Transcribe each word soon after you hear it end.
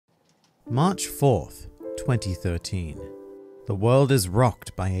March 4th, 2013. The world is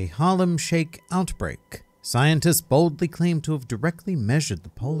rocked by a Harlem Shake outbreak. Scientists boldly claim to have directly measured the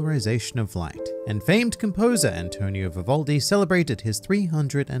polarization of light, and famed composer Antonio Vivaldi celebrated his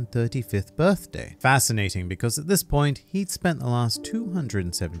 335th birthday. Fascinating because at this point, he'd spent the last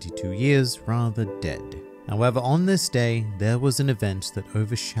 272 years rather dead. However, on this day, there was an event that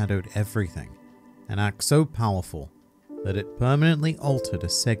overshadowed everything, an act so powerful that it permanently altered a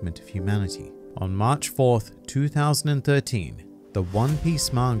segment of humanity. On March 4th, 2013, the One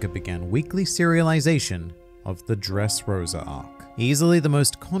Piece manga began weekly serialization of the Dressrosa arc. Easily the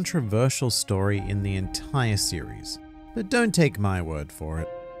most controversial story in the entire series. But don't take my word for it.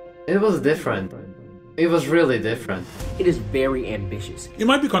 It was different. It was really different. It is very ambitious. It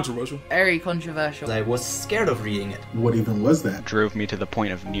might be controversial. Very controversial. I was scared of reading it. What even was that? Drove me to the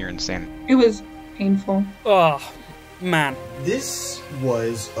point of near insanity. It was painful. Oh, man. This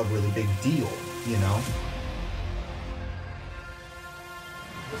was a really big deal, you know?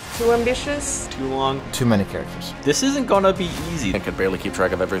 Too ambitious. Too long. Too many characters. This isn't gonna be easy. I could barely keep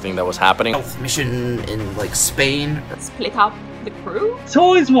track of everything that was happening. Mission in, like, Spain. Split up the crew. It's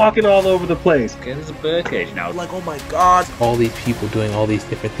always walking all over the place. Okay, there's a birdcage now. Like, oh my god. All these people doing all these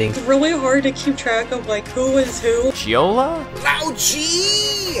different things. It's really hard to keep track of, like, who is who. Giola?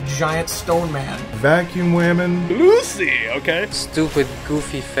 Grouchy! Giant stone man. Vacuum women. Lucy, okay? Stupid,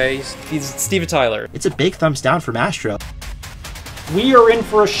 goofy face. He's Steven Tyler. It's a big thumbs down from Astro. We are in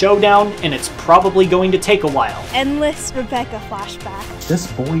for a showdown, and it's probably going to take a while. Endless Rebecca flashback.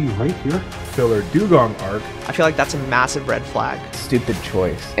 This boy right here, filler dugong arc. I feel like that's a massive red flag. Stupid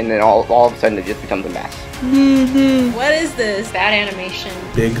choice. And then all of a sudden it just becomes a mess. What is this? Bad animation.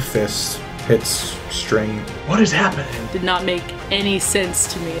 Big fist, hits, strain. What is happening? Did not make any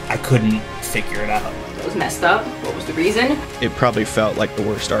sense to me. I couldn't figure it out. It was messed up. What was the reason? It probably felt like the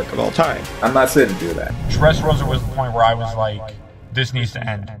worst arc of all time. I'm not saying to do that. Dressrosa was the point where I was like, this needs to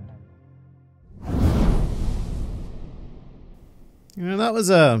end. You know, that was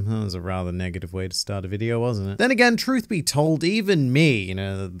a rather negative way to start a video, wasn't it? Then again, truth be told, even me,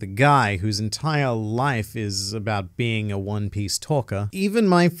 the guy whose entire life is about being a One Piece talker, even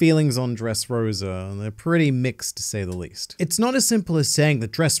my feelings on Dressrosa, they're pretty mixed to say the least. It's not as simple as saying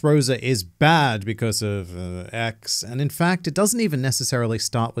that Dressrosa is bad because of X, and in fact, it doesn't even necessarily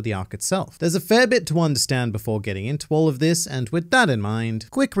start with the arc itself. There's a fair bit to understand before getting into all of this, and with that in mind,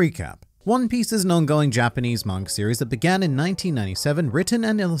 quick recap. One Piece is an ongoing Japanese manga series that began in 1997, written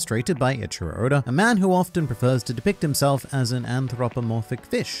and illustrated by Ichiro Oda, a man who often prefers to depict himself as an anthropomorphic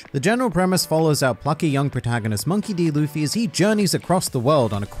fish. The general premise follows our plucky young protagonist Monkey D. Luffy as he journeys across the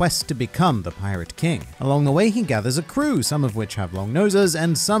world on a quest to become the Pirate King. Along the way, he gathers a crew, some of which have long noses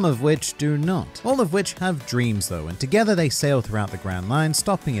and some of which do not. All of which have dreams though, and together they sail throughout the Grand Line,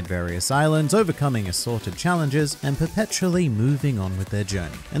 stopping at various islands, overcoming assorted challenges, and perpetually moving on with their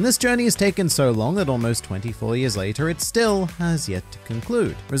journey. And this journey is taken so long that almost 24 years later it still has yet to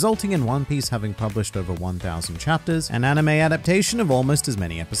conclude, resulting in One Piece having published over 1,000 chapters, an anime adaptation of almost as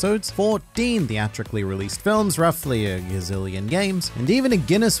many episodes, 14 theatrically released films, roughly a gazillion games, and even a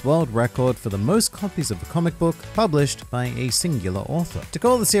Guinness World Record for the most copies of a comic book published by a singular author. To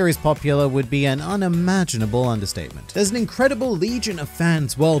call the series popular would be an unimaginable understatement. There's an incredible legion of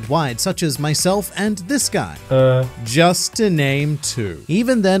fans worldwide, such as myself and this guy. Just to name two.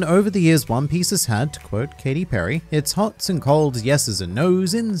 Even then, over the years, One Piece has had, to quote Katy Perry, its hots and colds, yeses and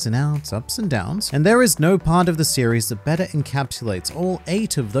nos, ins and outs, ups and downs, and there is no part of the series that better encapsulates all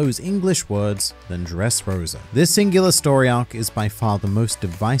 8 of those English words than Dressrosa. This singular story arc is by far the most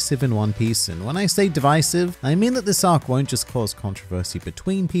divisive in One Piece, and when I say divisive, I mean that this arc won't just cause controversy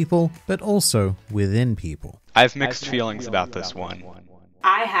between people, but also within people. I have mixed feelings about this one.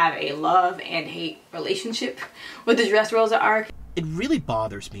 I have a love and hate relationship with the Dressrosa arc. It really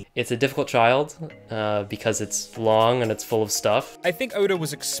bothers me. It's a difficult child because it's long and it's full of stuff. I think Oda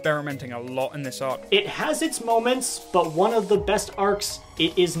was experimenting a lot in this arc. It has its moments, but one of the best arcs,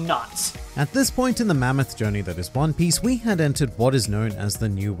 it is not. At this point in the mammoth journey that is One Piece, we had entered what is known as the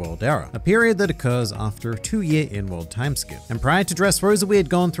New World Era, a period that occurs after a 2-year in-world time skip. And prior to Dressrosa, we had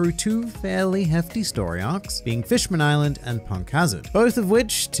gone through 2 fairly hefty story arcs, being Fishman Island and Punk Hazard, both of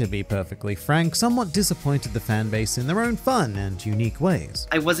which, to be perfectly frank, somewhat disappointed the fanbase in their own fun and unique ways.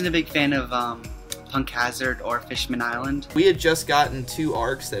 I wasn't a big fan of Punk Hazard or Fishman Island. We had just gotten 2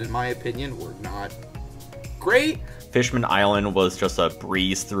 arcs that, in my opinion, were not great. Fishman Island was just a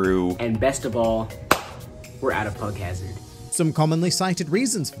breeze through. And best of all, we're out of Punk Hazard. Some commonly cited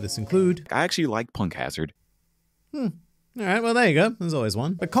reasons for this include, I actually like Punk Hazard. Alright, well there you go, there's always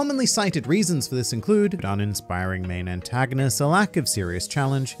one. But commonly cited reasons for this include uninspiring main antagonists, a lack of serious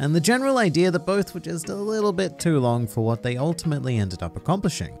challenge, and the general idea that both were just a little bit too long for what they ultimately ended up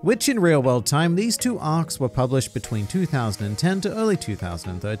accomplishing. Which in real world time, these two arcs were published between 2010 to early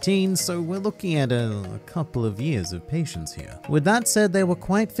 2013, so we're looking at a couple of years of patience here. With that said, they were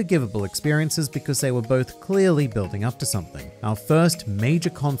quite forgivable experiences because they were both clearly building up to something. Our first major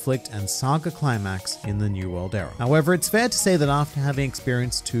conflict and saga climax in the New World era. However, it's fair to say that after having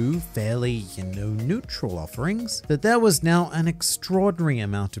experienced two fairly, neutral offerings, that there was now an extraordinary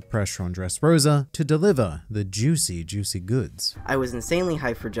amount of pressure on Dressrosa to deliver the juicy goods. I was insanely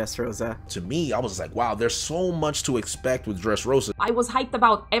hyped for Dressrosa. To me, I was like, wow, there's so much to expect with Dressrosa. I was hyped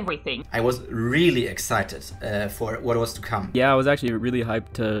about everything. I was really excited for what was to come. Yeah, I was actually really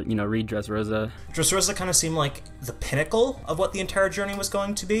hyped to, read Dressrosa. Dressrosa kind of seemed like the pinnacle of what the entire journey was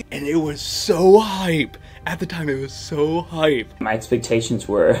going to be. And it was so hype. At the time, it was so hype. My expectations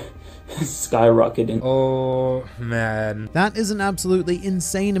were skyrocketing. Oh, man. That is an absolutely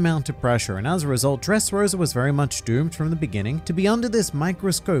insane amount of pressure, and as a result, Dressrosa was very much doomed from the beginning to be under this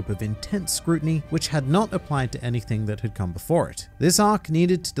microscope of intense scrutiny which had not applied to anything that had come before it. This arc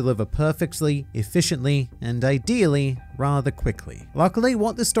needed to deliver perfectly, efficiently, and ideally, rather quickly. Luckily,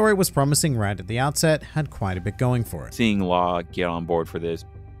 what the story was promising right at the outset had quite a bit going for it. Seeing Law get on board for this.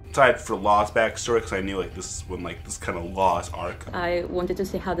 Aside for Law's backstory, because I knew this is when this kind of Law's arc. I wanted to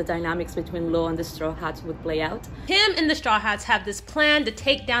see how the dynamics between Law and the Straw Hats would play out. Him and the Straw Hats have this plan to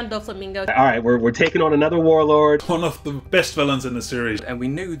take down Doflamingo. Alright, we're taking on another warlord. One of the best villains in the series. And we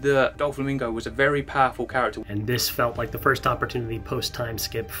knew that Doflamingo was a very powerful character. And this felt like the first opportunity post-time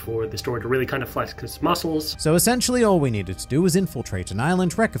skip for the story to really kind of flex his muscles. So essentially all we needed to do was infiltrate an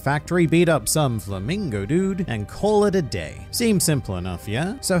island, wreck a factory, beat up some flamingo dude, and call it a day. Seems simple enough,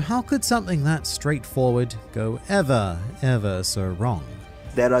 yeah? So how could something that straightforward go ever so wrong?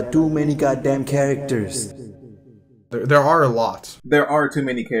 There are too many goddamn characters. There are a lot. There are too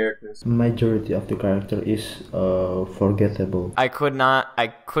many characters. Majority of the character is forgettable. I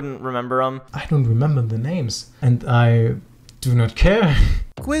couldn't remember them. I don't remember the names, and I do not care.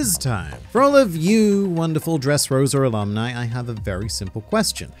 Quiz time. For all of you wonderful Dressrosa alumni, I have a very simple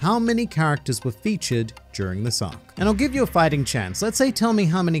question. How many characters were featured during this arc? And I'll give you a fighting chance. Let's say tell me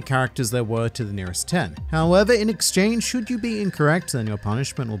how many characters there were to the nearest 10. However, in exchange, should you be incorrect, then your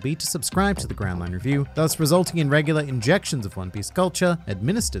punishment will be to subscribe to the Grand Line Review, thus resulting in regular injections of One Piece culture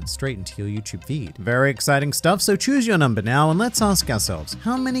administered straight into your YouTube feed. Very exciting stuff, so choose your number now and let's ask ourselves,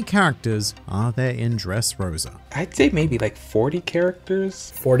 how many characters are there in Dressrosa? I'd say maybe like 40 characters.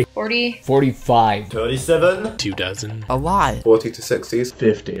 40. 45. 37. 24. A lot. 40 to 60.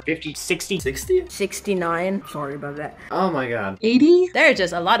 50. 50, 60. 60? 69. Sorry about that. Oh my god. 80? There are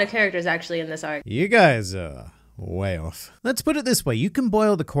just a lot of characters actually in this arc. You guys are way off. Let's put it this way, you can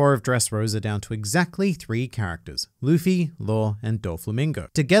boil the core of Dressrosa down to exactly 3 characters, Luffy, Law, and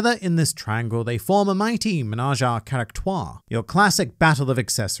Doflamingo. Together in this triangle, they form a mighty menage a caractère, your classic battle of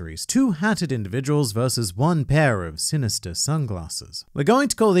accessories, 2 hatted individuals versus 1 pair of sinister sunglasses. We're going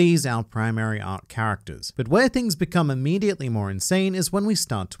to call these our primary arc characters, but where things become immediately more insane is when we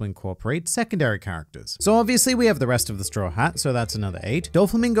start to incorporate secondary characters. So obviously we have the rest of the Straw Hat, so that's another 8.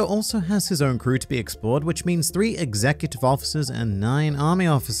 Doflamingo also has his own crew to be explored, which means 3 executive officers and 9 army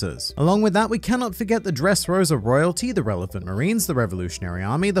officers. Along with that, we cannot forget the Dressrosa royalty, the relevant Marines, the Revolutionary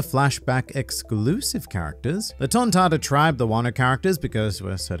Army, the flashback exclusive characters, the Tontada tribe, the Wano characters, because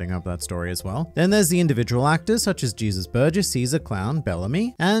we're setting up that story as well. Then there's the individual actors such as Jesus Burgess, Caesar, Clown,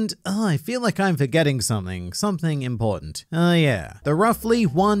 Bellamy, and I feel like I'm forgetting something important. Oh yeah, the roughly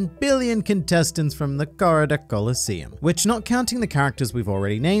 1 billion contestants from the Corridor Coliseum, which not counting the characters we've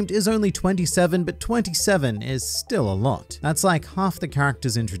already named is only 27, but 27 is still a lot. That's like half the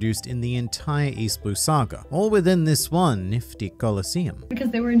characters introduced in the entire East Blue saga, all within this one nifty Coliseum. Because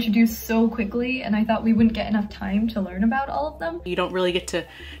they were introduced so quickly and I thought we wouldn't get enough time to learn about all of them. You don't really get to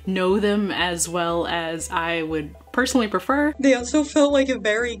know them as well as I would personally prefer. They also felt like a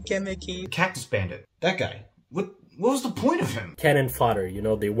very gimmicky. Cactus Bandit. That guy. What was the point of him? Cannon fodder,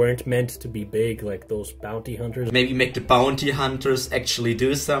 they weren't meant to be big like those bounty hunters. Maybe make the bounty hunters actually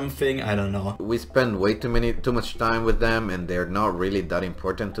do something, I don't know. We spend way too much time with them and they're not really that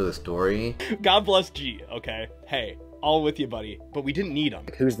important to the story. God bless G, okay? Hey, all with you, buddy, but we didn't need them.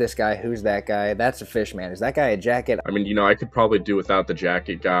 Who's this guy? Who's that guy? That's a fish man. Is that guy a jacket? I mean, you know, I could probably do without the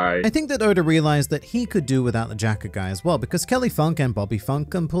jacket guy. I think that Oda realized that he could do without the jacket guy as well, because Kelly Funk and Bobby Funk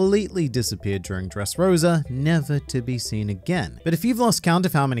completely disappeared during Dressrosa, never to be seen again. But if you've lost count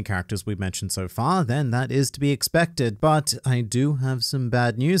of how many characters we've mentioned so far, then that is to be expected. But I do have some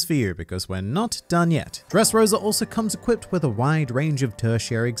bad news for you, because we're not done yet. Dressrosa also comes equipped with a wide range of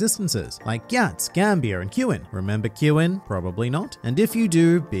tertiary existences, like Yats, Gambia, and Kewin. Remember Kewin? Probably not. And if you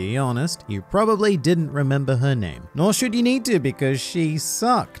do, be honest, you probably didn't remember her name. Nor should you need to, because she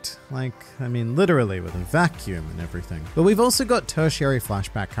sucked. Like, I mean, literally with a vacuum and everything. But we've also got tertiary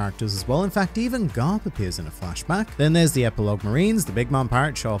flashback characters as well. In fact, even Garp appears in a flashback. Then there's the Epilogue Marines. The Big Mom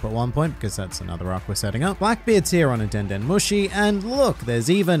Pirates show up at one point because that's another arc we're setting up. Blackbeard's here on a Denden Mushi. And look, there's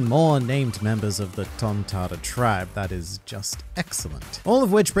even more named members of the Tontada tribe. That is just excellent. All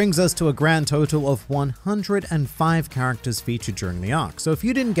of which brings us to a grand total of 105 characters featured during the arc. So if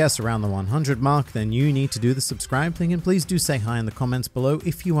you didn't guess around the 100 mark, then you need to do the subscribe thing, and please do say hi in the comments below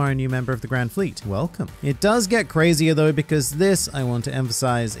if you are a new member of the Grand Fleet. Welcome. It does get crazier though, because this, I want to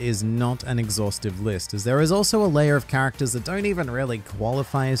emphasize, is not an exhaustive list, as there is also a layer of characters that don't even really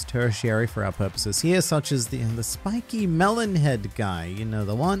qualify as tertiary for our purposes here, such as the spiky melon head guy, you know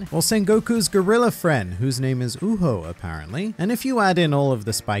the one, or Sengoku's gorilla friend, whose name is Uho apparently. And if you add in all of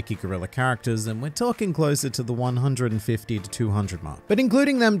the spiky gorilla characters, then we're talking closer to the 150 to 200 mark. But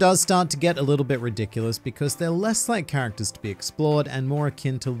including them does start to get a little bit ridiculous, because they're less like characters to be explored and more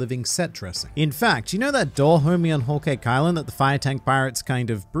akin to living set dressing. In fact, you know that door homie on Whole Cake Island that the Fire Tank Pirates kind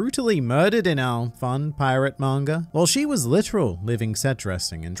of brutally murdered in our fun pirate manga? Well, she was literal living set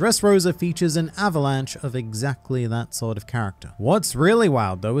dressing, and Dressrosa features an avalanche of exactly that sort of character. What's really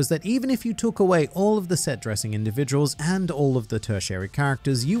wild though is that even if you took away all of the set dressing individuals and all of the tertiary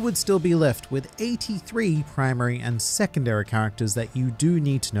characters, you would still be left with 83 primary and secondary characters that you do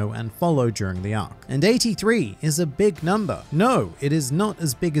need to know and follow during the arc. And 83 is a big number. No, it is not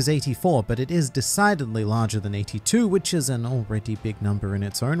as big as 84, but it is decidedly larger than 82, which is an already big number in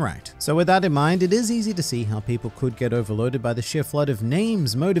its own right. So with that in mind, it is easy to see how people could get overloaded by the sheer flood of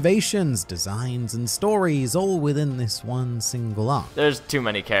names, motivations, designs, and stories all within this one single arc. There's too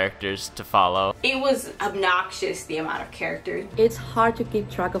many characters to follow. It was obnoxious, the amount of characters. It's hard to keep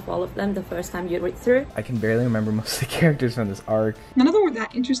track of all of them the first time you read through. I can barely remember most of the characters from this arc. None of them were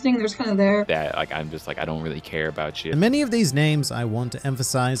that interesting. They're just kind of there. That, like, I'm just like, I don't really care about you. And many of these names, I want to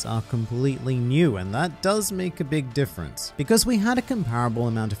emphasize, are completely new, and that does make a big difference. Because we had a comparable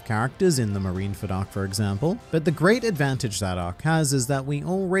amount of characters in the Marineford arc, for example, but the great advantage that arc has is that we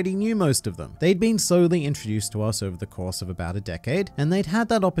already knew most of them. They'd been slowly introduced to us over the course of about a decade, and they'd had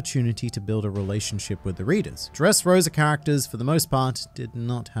that opportunity to build a relationship with the readers. Dressrosa characters, for the most part, did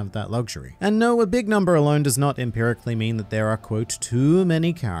not have that luxury. And no, a big number alone does not empirically mean that there are, quote, too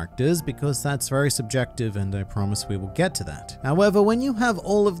many characters, because that's very subjective, and I promise we will get to that. However, when you have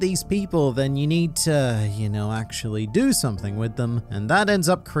all of these people, then you need to, you know, actually do something with them, and that ends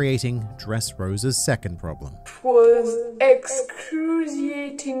up creating Dressrosa's second problem. Was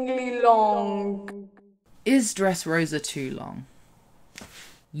excruciatingly long. Is Dressrosa too long?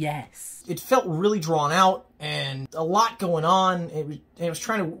 Yes. It felt really drawn out and a lot going on. It was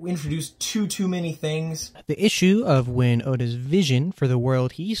trying to introduce too many things. The issue of when Oda's vision for the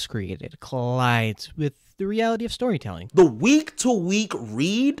world he's created collides with the reality of storytelling. The week-to-week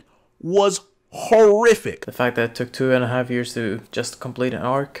read was horrific. The fact that it took 2.5 years to just complete an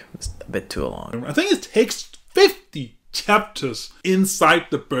arc is a bit too long. I think it takes 50 chapters inside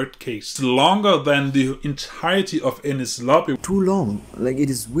the birdcage, longer than the entirety of Enies Lobby. Too long. Like, it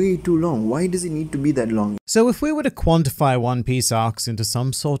is way too long. Why does it need to be that long? So if we were to quantify One Piece arcs into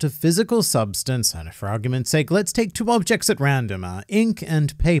some sort of physical substance, and for argument's sake, let's take two objects at random, ink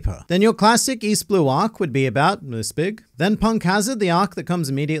and paper, then your classic East Blue arc would be about this big. Then Punk Hazard, the arc that comes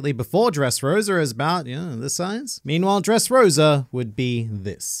immediately before Dressrosa, is about, you know, this size. Meanwhile, Dressrosa would be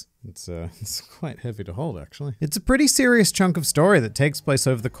this. It's quite heavy to hold, actually. It's a pretty serious chunk of story that takes place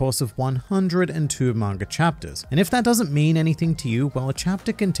over the course of 102 manga chapters. And if that doesn't mean anything to you, well, a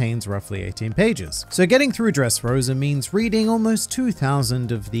chapter contains roughly 18 pages. So getting through Dressrosa means reading almost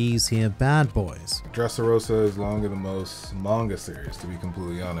 2,000 of these here bad boys. Dressrosa is longer than most manga series, to be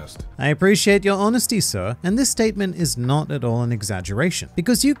completely honest. I appreciate your honesty, sir, and this statement is not at all an exaggeration,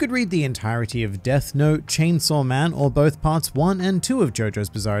 because you could read the entirety of Death Note, Chainsaw Man, or both parts 1 and 2 of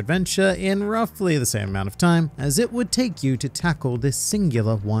JoJo's Bizarre Adventure adventure in roughly the same amount of time as it would take you to tackle this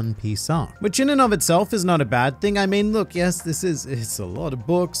singular One Piece arc. Which in and of itself is not a bad thing. I mean, look, yes, it's a lot of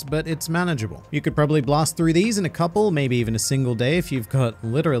books, but it's manageable. You could probably blast through these in a couple, maybe even a single day if you've got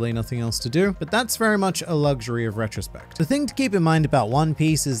literally nothing else to do, but that's very much a luxury of retrospect. The thing to keep in mind about One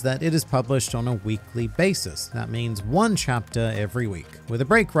Piece is that it is published on a weekly basis. That means one chapter every week, with a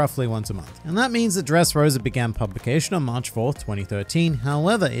break roughly once a month. And that means that Dressrosa began publication on March 4th, 2013.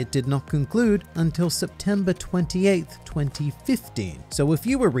 However, it did not conclude until September 28th, 2015. So if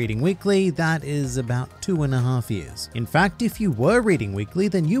you were reading weekly, that is about 2.5 years. In fact, if you were reading weekly,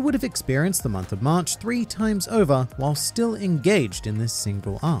 then you would have experienced the month of March 3 times over while still engaged in this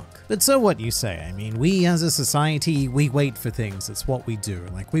single arc. But so what you say? I mean, we as a society, we wait for things. It's what we do.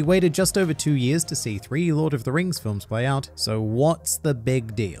 Like, we waited just over 2 years to see 3 Lord of the Rings films play out. So what's the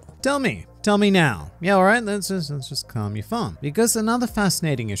big deal? Tell me now. Yeah, alright, let's just calm your farm. Because another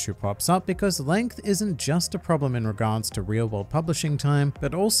fascinating issue pops up because length isn't just a problem in regards to real-world publishing time,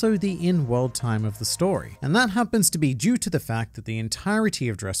 but also the in-world time of the story. And that happens to be due to the fact that the entirety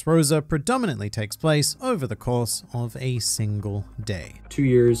of Dressrosa predominantly takes place over the course of a single day. 2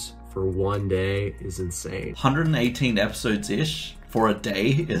 years for one day is insane. 118 episodes-ish for a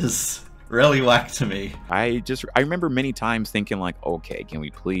day is really whack to me. I remember many times thinking like, okay, can we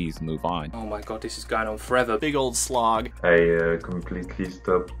please move on? Oh my god, this is going on forever. Big old slog. I completely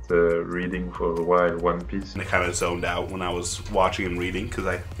stopped reading for a while One Piece. I kind of zoned out when I was watching and reading because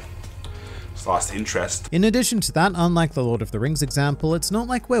I lost interest. In addition to that, unlike the Lord of the Rings example, it's not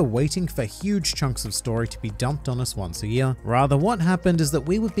like we're waiting for huge chunks of story to be dumped on us once a year. Rather, what happened is that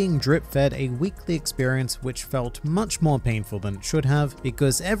we were being drip-fed a weekly experience which felt much more painful than it should have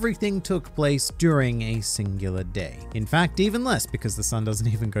because everything took place during a singular day. In fact, even less because the sun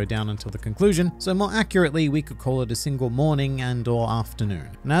doesn't even go down until the conclusion, so more accurately, we could call it a single morning and or afternoon.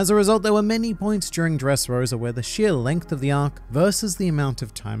 And as a result, there were many points during Dressrosa where the sheer length of the arc versus the amount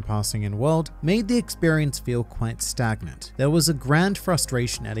of time passing in world made the experience feel quite stagnant. There was a grand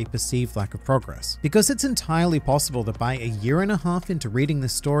frustration at a perceived lack of progress, because it's entirely possible that by 1.5 years into reading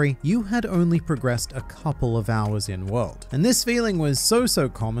this story, you had only progressed a couple of hours in world. And this feeling was so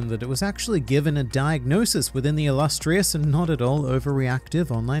common that it was actually given a diagnosis within the illustrious and not at all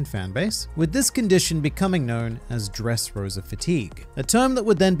overreactive online fanbase, with this condition becoming known as Dressrosa fatigue, a term that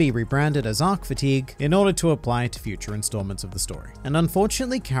would then be rebranded as arc fatigue in order to apply to future installments of the story. And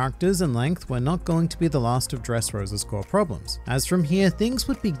unfortunately, characters and length were not going to be the last of Dressrosa's core problems, as from here things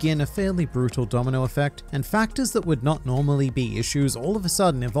would begin a fairly brutal domino effect, and factors that would not normally be issues all of a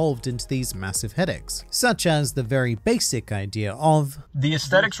sudden evolved into these massive headaches, such as the very basic idea of the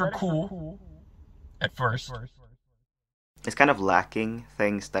aesthetics were cool at first. It's kind of lacking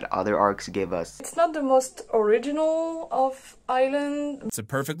things that other arcs give us. It's not the most original of Island. It's a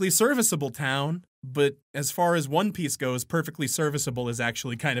perfectly serviceable town, but as far as One Piece goes, perfectly serviceable is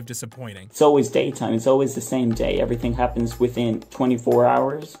actually kind of disappointing. It's always daytime. It's always the same day. Everything happens within 24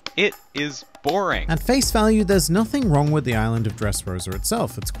 hours. It is boring. At face value, there's nothing wrong with the island of Dressrosa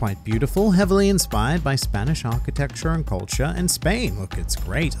itself. It's quite beautiful, heavily inspired by Spanish architecture and culture, and Spain. Look, it's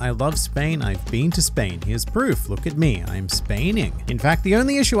great. I love Spain. I've been to Spain. Here's proof. Look at me. I'm Spaining. In fact, the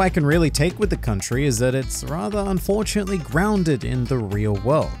only issue I can really take with the country is that it's rather unfortunately grounded in the real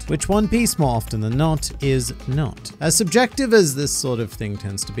world, which One Piece more often than not is not. As subjective as this sort of thing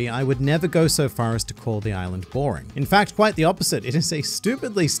tends to be, I would never go so far as to call the island boring. In fact, quite the opposite. It is a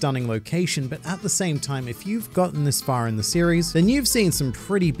stupidly stunning location, but at the same time, if you've gotten this far in the series, then you've seen some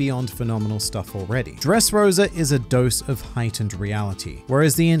pretty beyond phenomenal stuff already. Dressrosa is a dose of heightened reality,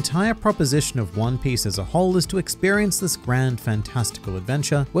 whereas the entire proposition of One Piece as a whole is to experience this grand fantastical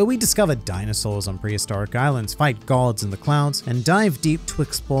adventure where we discover dinosaurs on prehistoric islands, fight gods in the clouds, and dive deep to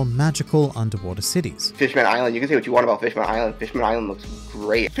explore magical underwater cities. Fishman Island, you can say what you want about Fishman Island. Fishman Island looks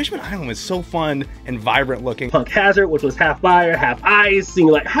great. Fishman Island was so fun and vibrant looking. Punk Hazard, which was half fire, half ice, and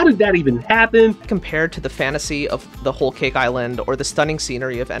you're like, how did that even happen? Compared to the fantasy of the Whole Cake Island or the stunning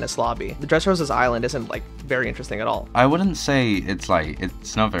scenery of Ennis Lobby, the Dressrosa's island isn't like very interesting at all. I wouldn't say it's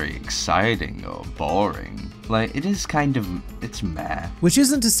not very exciting or boring. Like, it is kind of, it's meh. Which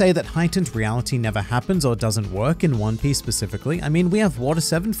isn't to say that heightened reality never happens or doesn't work in One Piece specifically. I mean, we have Water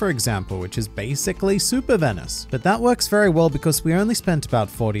 7 for example, which is basically Super Venice. But that works very well because we only spent about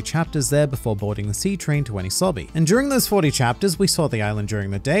 40 chapters there before boarding the sea train to Ennis Lobby. And during those 40 chapters, we saw the island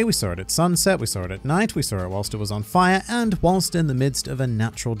during the day, we saw it at sunset, we saw it at night, we saw it whilst it was on fire, and whilst in the midst of a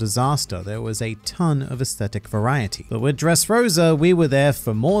natural disaster, there was a ton of aesthetic variety. But with Dressrosa, we were there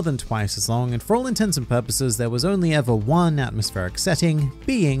for more than twice as long, and for all intents and purposes, there was only ever one atmospheric setting,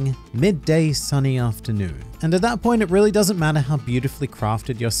 being midday sunny afternoon. And at that point, it really doesn't matter how beautifully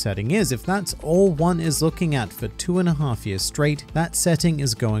crafted your setting is. If that's all one is looking at for 2.5 years straight, that setting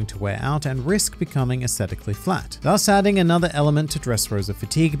is going to wear out and risk becoming aesthetically flat, thus adding another element to Dressrosa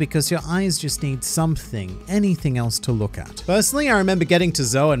fatigue because your eyes just need something, anything else to look at. Personally, I remember getting to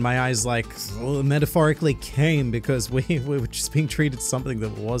Zoe and my eyes like metaphorically came because we were just being treated something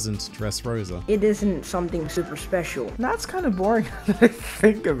that wasn't Dressrosa. It isn't something super special. That's kind of boring when I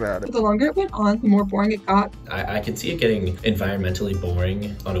think about it. The longer it went on, the more boring it got. I could see it getting environmentally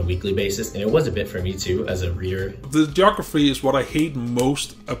boring on a weekly basis, and it was a bit for me too as a reader. The geography is what I hate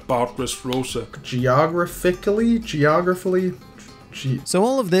most about Dressrosa. Geographically. So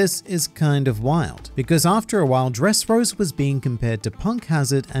all of this is kind of wild, because after a while Dressrosa was being compared to Punk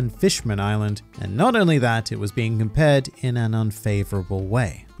Hazard and Fishman Island, and not only that, it was being compared in an unfavorable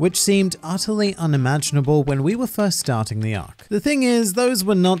way, which seemed utterly unimaginable when we were first starting the arc. The thing is, those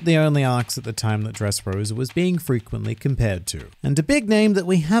were not the only arcs at the time that Dressrosa was being frequently compared to, and a big name that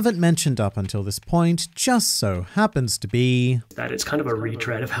we haven't mentioned up until this point just so happens to be... that it's kind of a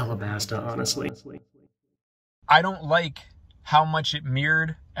retread of Alabasta, honestly. I don't like how much it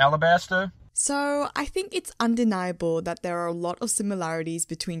mirrored Alabasta. So, I think it's undeniable that there are a lot of similarities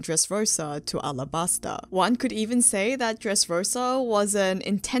between Dressrosa to Alabasta. One could even say that Dressrosa was an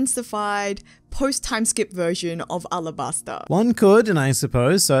intensified, post-time skip version of Alabasta. One could, and I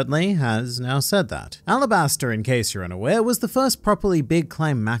suppose certainly has now said that. Alabasta, in case you're unaware, was the first properly big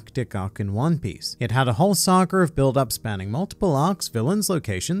climactic arc in One Piece. It had a whole saga of build-up spanning multiple arcs, villains,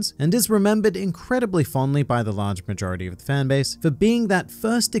 locations, and is remembered incredibly fondly by the large majority of the fanbase for being that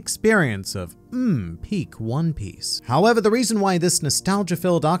first experience of peak One Piece. However, the reason why this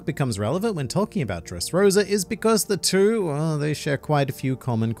nostalgia-filled arc becomes relevant when talking about Dressrosa is because the two, well, they share quite a few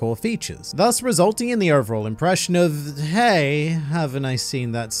common core features, thus resulting in the overall impression of, hey, haven't I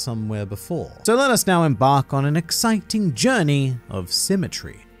seen that somewhere before? So let us now embark on an exciting journey of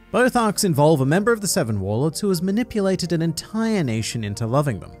symmetry. Both arcs involve a member of the Seven Warlords who has manipulated an entire nation into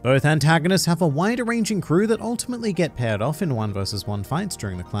loving them. Both antagonists have a wide-ranging crew that ultimately get paired off in 1v1 fights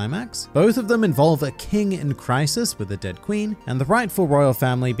during the climax. Both of them involve a king in crisis with a dead queen, and the rightful royal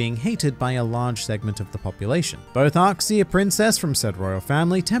family being hated by a large segment of the population. Both arcs see a princess from said royal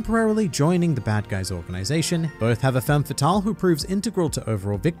family temporarily joining the bad guys' organization. Both have a femme fatale who proves integral to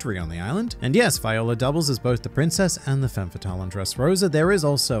overall victory on the island. And yes, Viola doubles as both the princess and the femme fatale on Dressrosa. There is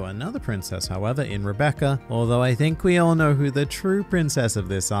also another princess, however, in Rebecca, although I think we all know who the true princess of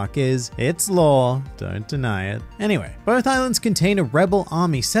this arc is. It's Law, don't deny it. Anyway, both islands contain a rebel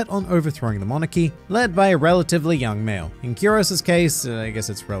army set on overthrowing the monarchy, led by a relatively young male. In Kuros' case, I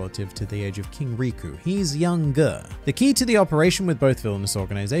guess it's relative to the age of King Riku. He's younger. The key to the operation with both villainous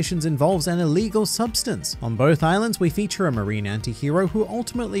organizations involves an illegal substance. On both islands, we feature a marine anti-hero who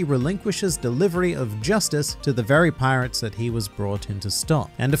ultimately relinquishes delivery of justice to the very pirates that he was brought in to stop.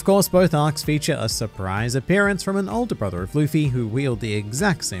 And of course, both arcs feature a surprise appearance from an older brother of Luffy who wield the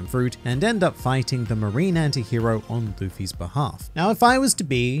exact same fruit and end up fighting the marine anti-hero on Luffy's behalf. Now, if I was to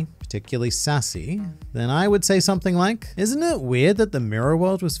be particularly sassy, then I would say something like, isn't it weird that the mirror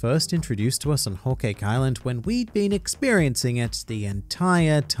world was first introduced to us on Whole Cake Island when we'd been experiencing it the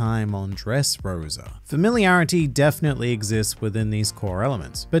entire time on Dressrosa? Familiarity definitely exists within these core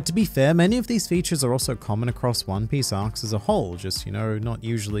elements, but to be fair, many of these features are also common across One Piece arcs as a whole, just, not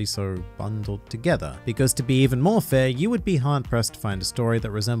usually so bundled together. Because to be even more fair, you would be hard-pressed to find a story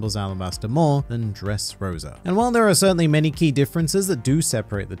that resembles Alabasta more than Dressrosa. And while there are certainly many key differences that do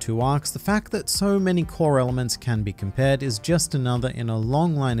separate the two arcs, the fact that so many core elements can be compared is just another in a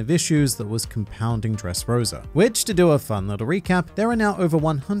long line of issues that was compounding Dressrosa. Which, to do a fun little recap, there are now over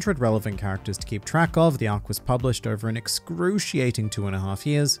 100 relevant characters to keep track of. The arc was published over an excruciating 2.5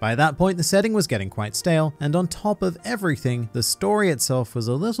 years. By that point, the setting was getting quite stale, and on top of everything, the story itself was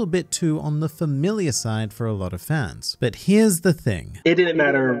a little bit too on the familiar side for a lot of fans. But here's the thing. It didn't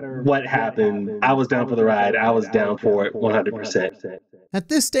matter what happened. I was down for the ride. I was down for it 100%. At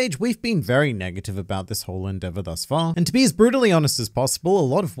this stage, we've been very negative about this whole endeavor thus far, and to be as brutally honest as possible, a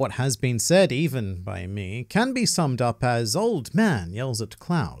lot of what has been said, even by me, can be summed up as old man yells at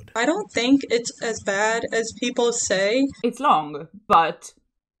cloud. I don't think it's as bad as people say. It's long, but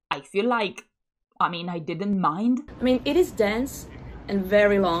I feel like, I didn't mind. It is dense, and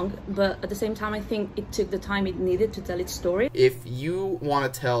very long, but at the same time I think it took the time it needed to tell its story. If you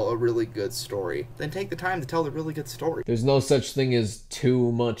want to tell a really good story, then take the time to tell the really good story. There's no such thing as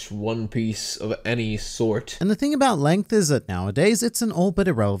too much One Piece of any sort. And the thing about length is that nowadays it's an all but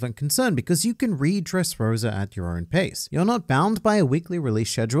irrelevant concern because you can read Dressrosa at your own pace. You're not bound by a weekly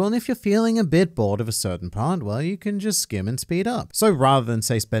release schedule, and if you're feeling a bit bored of a certain part, well, you can just skim and speed up. So rather than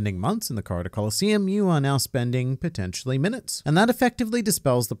say spending months in the Corridor Coliseum, you are now spending potentially minutes. And that effectively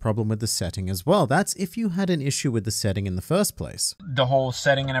dispels the problem with the setting as well. That's if you had an issue with the setting in the first place. The whole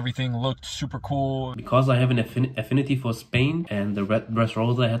setting and everything looked super cool. Because I have an affinity for Spain and the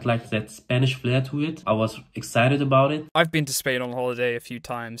Dressrosa had like that Spanish flair to it, I was excited about it. I've been to Spain on holiday a few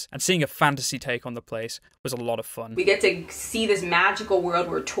times, and seeing a fantasy take on the place was a lot of fun. We get to see this magical world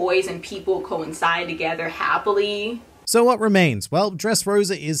where toys and people coincide together happily. So what remains? Well,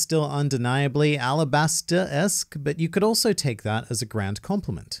 Dressrosa is still undeniably Alabasta-esque, but you could also take that as a grand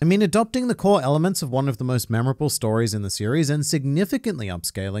compliment. I mean, adopting the core elements of one of the most memorable stories in the series and significantly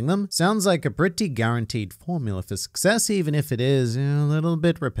upscaling them sounds like a pretty guaranteed formula for success, even if it is a little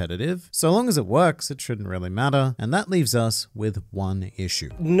bit repetitive. So long as it works, it shouldn't really matter, and that leaves us with one issue.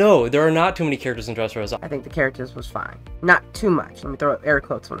 No, there are not too many characters in Dressrosa. I think the characters was fine. Not too much. Let me throw up air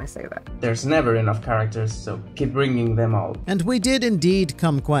quotes when I say that. There's never enough characters, so keep bringing them out. And we did indeed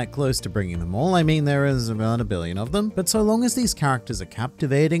come quite close to bringing them all. I mean, there is about 1 billion of them, but so long as these characters are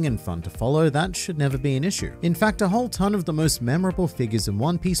captivating and fun to follow, that should never be an issue. In fact, a whole ton of the most memorable figures in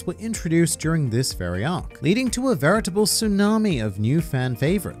One Piece were introduced during this very arc, leading to a veritable tsunami of new fan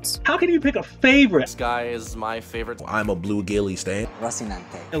favorites. How can you pick a favorite? This guy is my favorite. I'm a Blue Gilly stan.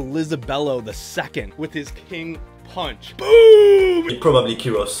 Rocinante. Elizabello II with his king punch. Boom! Probably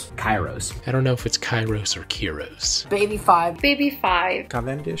Kyros. Kairos. I don't know if it's Kairos or Kyros. Baby 5. Baby 5.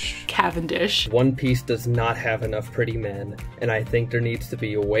 Cavendish. Cavendish. One Piece does not have enough pretty men, and I think there needs to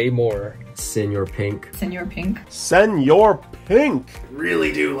be way more. Senor Pink. Senor Pink. Senor Pink.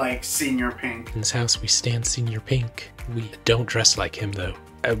 Really do like Senor Pink. In this house, we stand Senor Pink. We don't dress like him, though.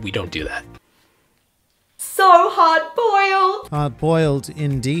 We don't do that. So hard-boiled! Hard-boiled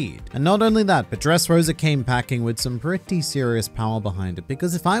indeed. And not only that, but Dressrosa came packing with some pretty serious power behind it,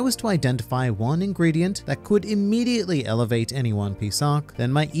 because if I was to identify one ingredient that could immediately elevate any One Piece arc,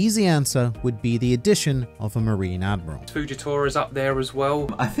 then my easy answer would be the addition of a Marine Admiral. Fujitora is up there as well.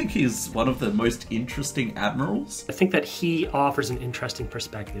 I think he's one of the most interesting admirals. I think that he offers an interesting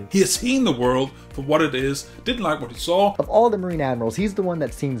perspective. He has seen the world for what it is, didn't like what he saw. Of all the Marine Admirals, he's the one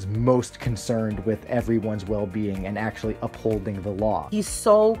that seems most concerned with everyone's well-being and actually upholding the law. He's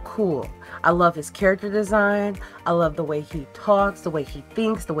so cool. I love his character design. I love the way he talks, the way he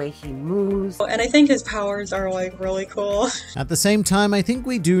thinks, the way he moves. And I think his powers are like really cool. At the same time, I think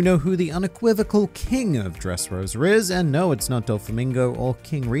we do know who the unequivocal king of Dressrosa is, and no, it's not Doflamingo or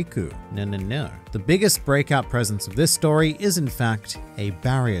King Riku. No. The biggest breakout presence of this story is in fact a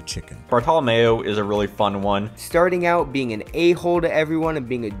barrier chicken. Bartolomeo is a really fun one. Starting out being an a-hole to everyone and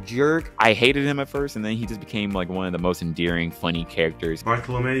being a jerk. I hated him at first, and then he just became like one of the most endearing, funny characters.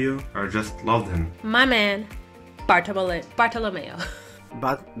 Bartolomeo, I just loved him. My man, Bartolomeo.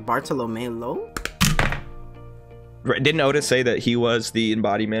 Bartolomeo? Didn't Otis say that he was the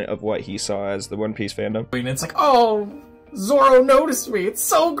embodiment of what he saw as the One Piece fandom? And it's like, oh, Zoro noticed me. It's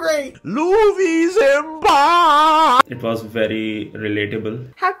so great. Luffy's Emba! It was very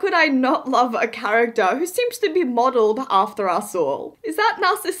relatable. How could I not love a character who seems to be modeled after us all? Is that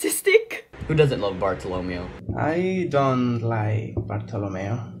narcissistic? Who doesn't love Bartolomeo? I don't like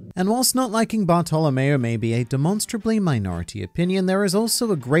Bartolomeo. And whilst not liking Bartolomeo may be a demonstrably minority opinion, there is also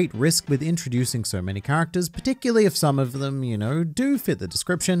a great risk with introducing so many characters, particularly if some of them, do fit the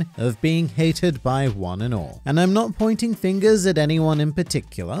description of being hated by one and all. And I'm not pointing fingers at anyone in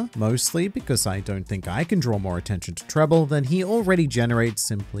particular, mostly because I don't think I can draw more attention to Treble than he already generates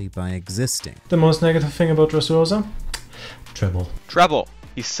simply by existing. The most negative thing about Dressrosa? Treble. Treble.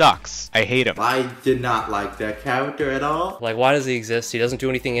 He sucks. I hate him. I did not like that character at all. Like, why does he exist? He doesn't do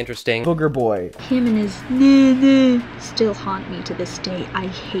anything interesting. Booger Boy. Him and his nah still haunt me to this day. I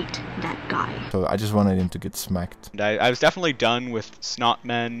hate that guy. So I just wanted him to get smacked. I was definitely done with snot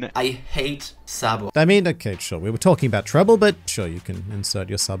men. I hate Sabo. I mean, okay, sure, we were talking about Treble, but sure, you can insert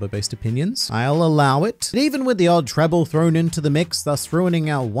your Sabo-based opinions. I'll allow it. But even with the odd Treble thrown into the mix, thus ruining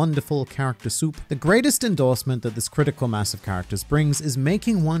our wonderful character soup, the greatest endorsement that this critical mass of characters brings is making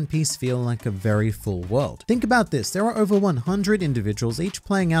making One Piece feel like a very full world. Think about this, there are over 100 individuals each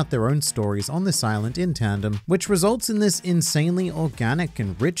playing out their own stories on this island in tandem, which results in this insanely organic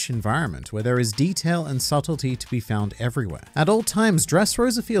and rich environment where there is detail and subtlety to be found everywhere. At all times,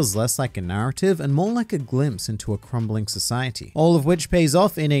 Dressrosa feels less like a narrative and more like a glimpse into a crumbling society, all of which pays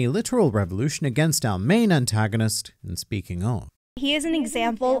off in a literal revolution against our main antagonist. And speaking of, he is an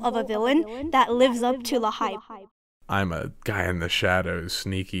example of a villain that lives up to the hype. I'm a guy in the shadows,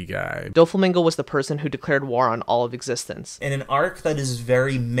 sneaky guy. Doflamingo was the person who declared war on all of existence. In an arc that is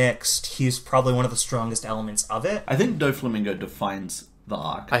very mixed, he's probably one of the strongest elements of it. I think Doflamingo defines the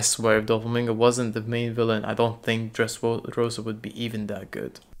arc. I swear, if Doflamingo wasn't the main villain, I don't think Dressrosa would be even that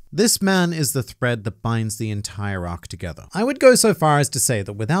good. This man is the thread that binds the entire arc together. I would go so far as to say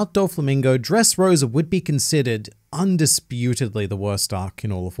that without Doflamingo, Dressrosa would be considered undisputedly the worst arc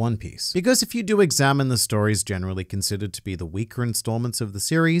in all of One Piece. Because if you do examine the stories generally considered to be the weaker installments of the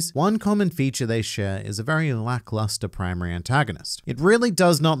series, one common feature they share is a very lackluster primary antagonist. It really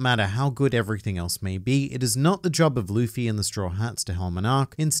does not matter how good everything else may be, it is not the job of Luffy and the Straw Hats to helm an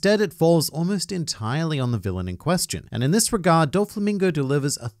arc, instead it falls almost entirely on the villain in question. And in this regard, Doflamingo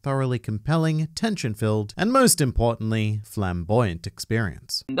delivers a thoroughly compelling, tension-filled, and most importantly, flamboyant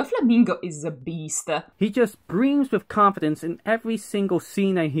experience. Doflamingo is a beast. He just brings with confidence in every single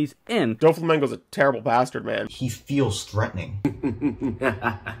scene that he's in. Doflamingo's a terrible bastard, man. He feels threatening.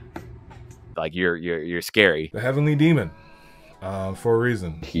 Like you're scary. The Heavenly Demon. For a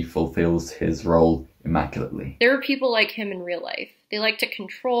reason. He fulfills his role immaculately. There are people like him in real life. They like to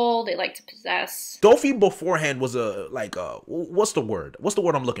control, they like to possess. Dofi beforehand was what's the word? What's the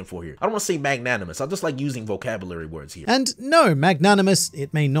word I'm looking for here? I don't want to say magnanimous. I just like using vocabulary words here. And no, magnanimous,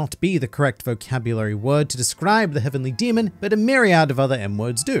 it may not be the correct vocabulary word to describe the Heavenly Demon, but a myriad of other M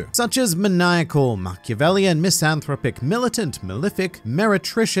words do, such as maniacal, Machiavellian, misanthropic, militant, malefic,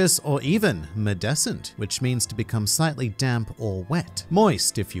 meretricious, or even medescent, which means to become slightly damp or wet.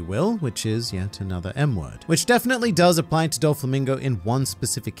 Moist, if you will, which is yet another M word, which definitely does apply to Doflamingo in one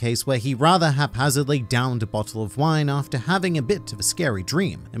specific case where he rather haphazardly downed a bottle of wine after having a bit of a scary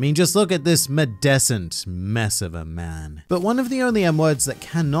dream. I mean, just look at this medescent mess of a man. But one of the only M words that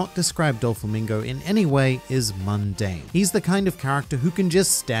cannot describe Doflamingo in any way is mundane. He's the kind of character who can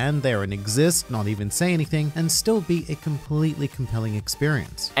just stand there and exist, not even say anything, and still be a completely compelling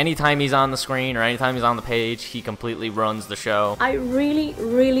experience. Anytime he's on the screen or anytime he's on the page, he completely runs the show. I really,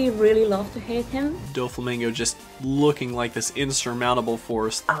 really, really love to hate him. Doflamingo just looking like this insurmountable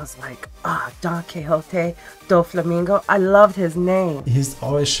force. I was like, Don Quixote, Doflamingo. I loved his name. He's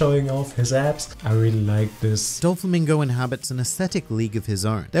always showing off his abs. I really like this. Doflamingo inhabits an aesthetic league of his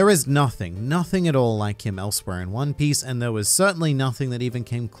own. There is nothing at all like him elsewhere in One Piece, and there was certainly nothing that even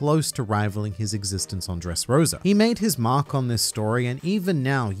came close to rivaling his existence on Dressrosa. He made his mark on this story, and even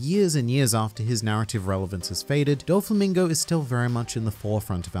now, years and years after his narrative relevance has faded, Doflamingo is still very much in the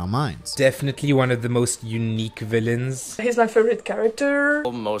forefront of our minds. Definitely one of the most unique villains. He's my favorite character.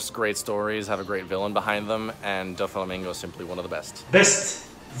 Most great stories have a great villain behind them, and Doflamingo is simply one of the best. Best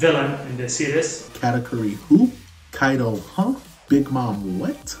villain in the series. Katakuri who? Kaido huh? Big Mom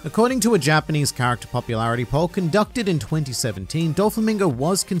what? According to a Japanese character popularity poll conducted in 2017, Doflamingo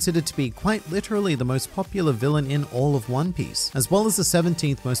was considered to be quite literally the most popular villain in all of One Piece, as well as the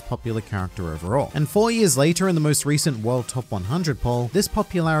 17th most popular character overall. And 4 years later, in the most recent World Top 100 poll, this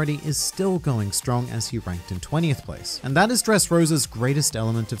popularity is still going strong as he ranked in 20th place. And that is Dressrosa's greatest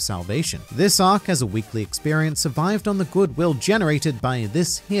element of salvation. This arc, as a weekly experience, survived on the goodwill generated by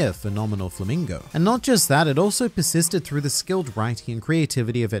this here phenomenal Flamingo. And not just that, it also persisted through the skilled writing and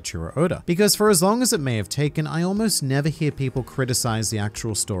creativity of Eiichiro Oda. Because for as long as it may have taken, I almost never hear people criticize the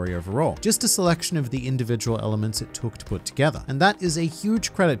actual story overall, just a selection of the individual elements it took to put together. And that is a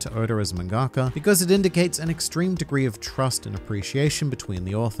huge credit to Oda as a mangaka, because it indicates an extreme degree of trust and appreciation between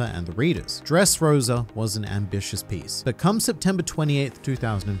the author and the readers. Dressrosa was an ambitious piece, but come September 28th,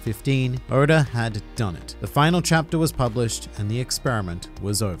 2015, Oda had done it. The final chapter was published and the experiment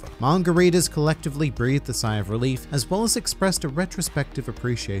was over. Manga readers collectively breathed a sigh of relief, as well as expressed a retrospective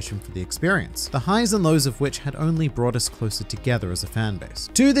appreciation for the experience, the highs and lows of which had only brought us closer together as a fan base.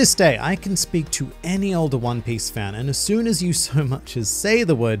 To this day, I can speak to any older One Piece fan, and as soon as you so much as say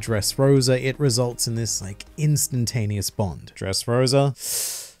the word Dressrosa, it results in this instantaneous bond. Dressrosa.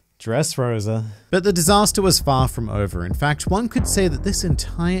 But the disaster was far from over. In fact, one could say that this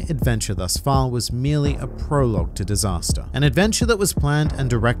entire adventure thus far was merely a prologue to disaster. An adventure that was planned and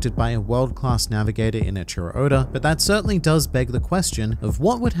directed by a world-class navigator in Eiichiro Oda, but that certainly does beg the question of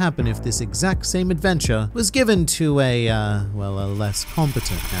what would happen if this exact same adventure was given to a less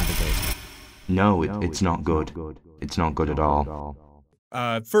competent navigator. No, it's not good. It's not good at all.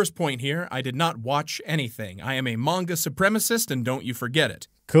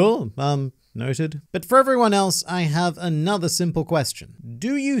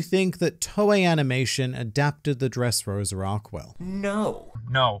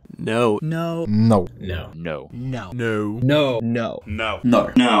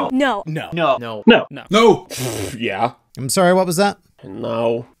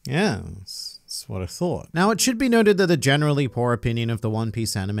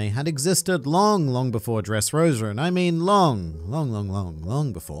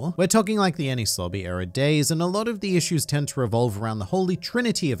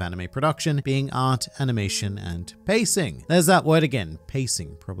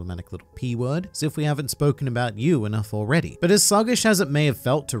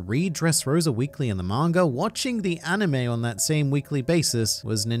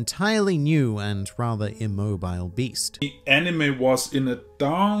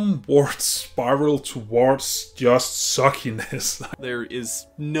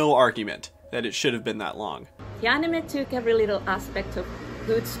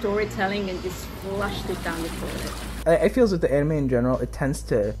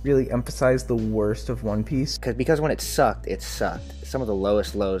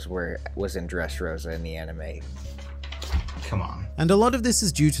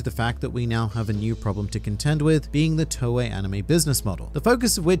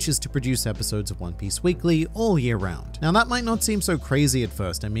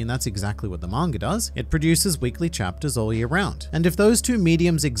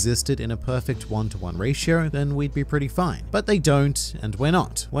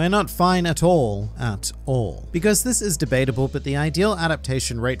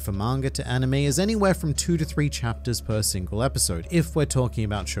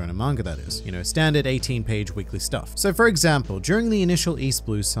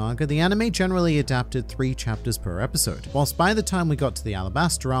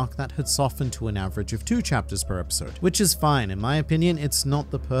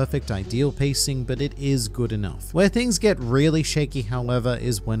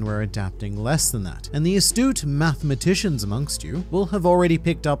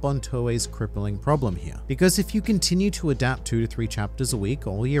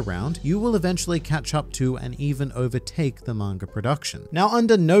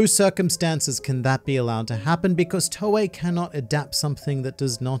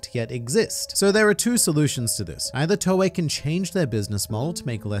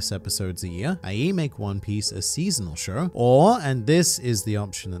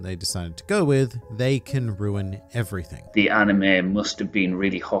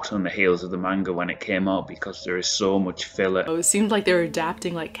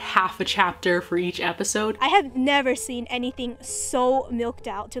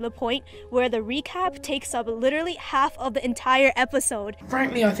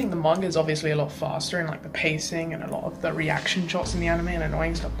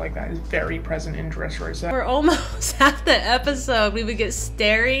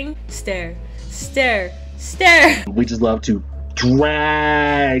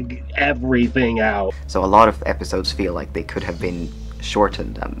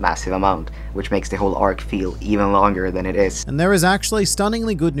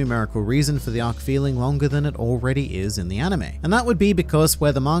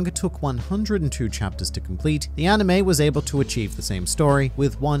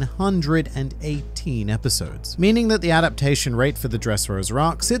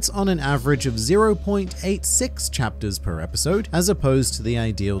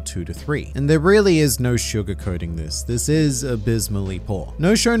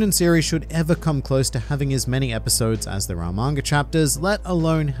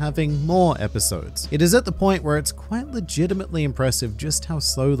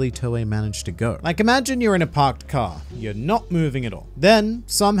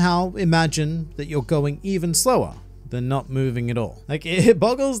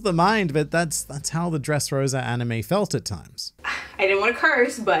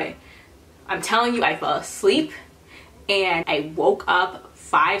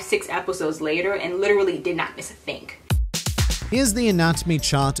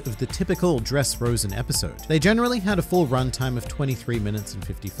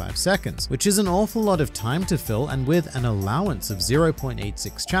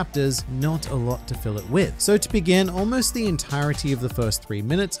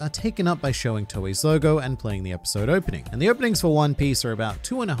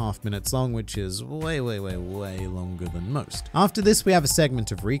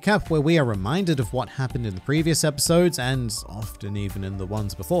 often even in the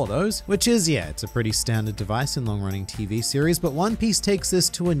ones before those, which is, yeah, it's a pretty standard device in long-running TV series, but One Piece takes this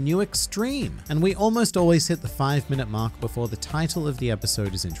to a new extreme, and we almost always hit the 5-minute mark before the title of the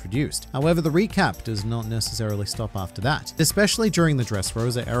episode is introduced. However, the recap does not necessarily stop after that. Especially during the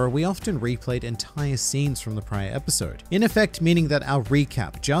Dressrosa era, we often replayed entire scenes from the prior episode, in effect meaning that our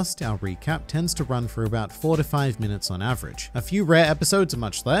recap, just our recap, tends to run for about 4 to 5 minutes on average. A few rare episodes are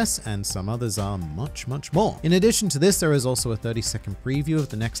much less, and some others are much more. In addition to this, there is also a 30-second preview of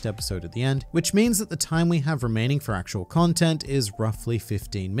the next episode at the end, which means that the time we have remaining for actual content is roughly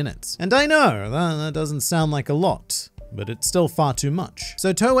 15 minutes. And I know, that doesn't sound like a lot, but it's still far too much.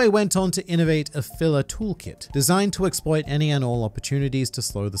 So Toei went on to innovate a filler toolkit, designed to exploit any and all opportunities to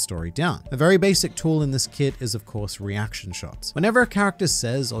slow the story down. A very basic tool in this kit is of course reaction shots. Whenever a character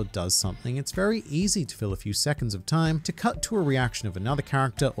says or does something, it's very easy to fill a few seconds of time to cut to a reaction of another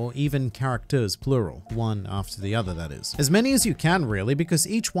character, or even characters plural, one after the other that is. As many as you can really, because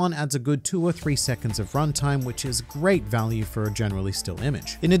each one adds a good 2 or 3 seconds of runtime, which is great value for a generally still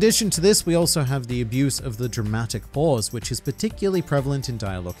image. In addition to this, we also have the abuse of the dramatic pause, which is particularly prevalent in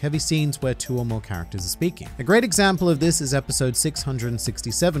dialogue-heavy scenes where 2 or more characters are speaking. A great example of this is episode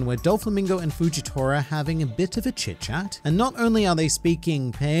 667, where Doflamingo and Fujitora are having a bit of a chit-chat, and not only are they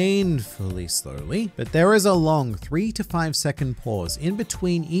speaking painfully slowly, but there is a long 3 to 5 second pause in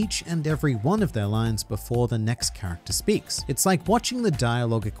between each and every one of their lines before the next character speaks. It's like watching the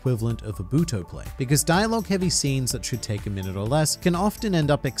dialogue equivalent of a Buto play, because dialogue-heavy scenes that should take a minute or less can often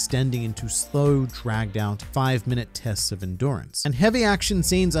end up extending into slow, dragged-out 5-minute tests of endurance. And heavy action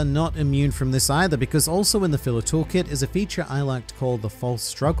scenes are not immune from this either, because also in the filler toolkit is a feature I like to call the false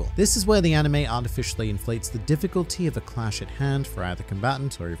struggle. This is where the anime artificially inflates the difficulty of a clash at hand for either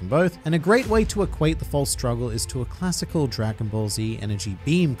combatant or even both, and a great way to equate the false struggle is to a classical Dragon Ball Z energy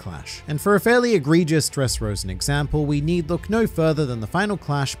beam clash. And for a fairly egregious Dressrosa example, we need look no further than the final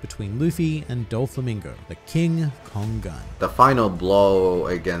clash between Luffy and Doflamingo, the King of Kongan. The final blow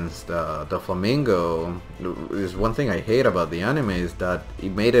against Doflamingo is one thing I hate about the anime, is that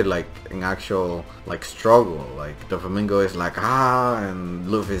it made it like an actual struggle. Like Doflamingo is like and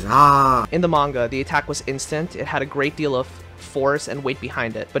Luffy's In the manga, the attack was instant. It had a great deal of force and weight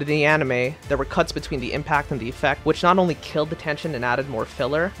behind it, but in the anime there were cuts between the impact and the effect, which not only killed the tension and added more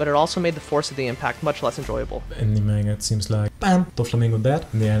filler, but it also made the force of the impact much less enjoyable. In the manga it seems like bam, Doflamingo dead.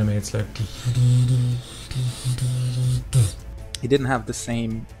 In the anime it's like he didn't have the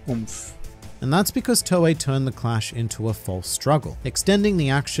same oomph. And that's because Toei turned the clash into a false struggle, extending the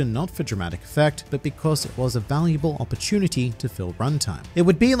action not for dramatic effect, but because it was a valuable opportunity to fill runtime. It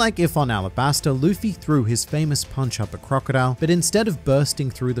would be like if on Alabasta, Luffy threw his famous punch up a crocodile, but instead of bursting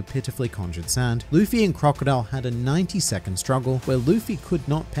through the pitifully conjured sand, Luffy and Crocodile had a 90-second struggle where Luffy could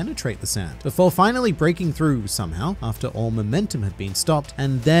not penetrate the sand, before finally breaking through somehow after all momentum had been stopped,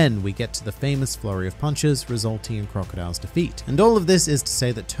 and then we get to the famous flurry of punches resulting in Crocodile's defeat. And all of this is to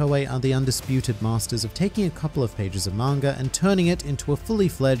say that Toei are the undisputed masters of taking a couple of pages of manga and turning it into a fully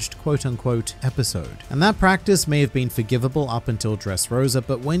fledged quote-unquote episode. And that practice may have been forgivable up until Dressrosa,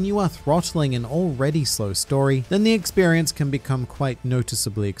 but when you are throttling an already slow story, then the experience can become quite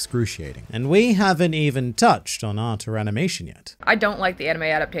noticeably excruciating. And we haven't even touched on art or animation yet. I don't like the anime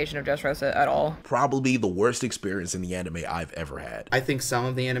adaptation of Dressrosa at all. Probably the worst experience in the anime I've ever had. I think some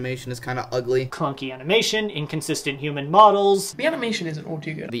of the animation is kind of ugly. Clunky animation, inconsistent human models. The animation isn't all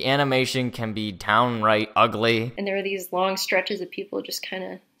too good. The animation can be downright ugly. And there were these long stretches of people just kind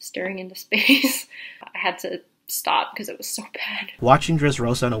of staring into space. I had to stop because it was so bad. Watching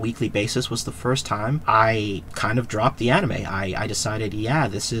Dressrosa on a weekly basis was the first time I kind of dropped the anime. I decided, yeah,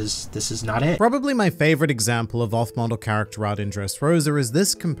 this is not it. Probably my favorite example of off-model character art in Dressrosa is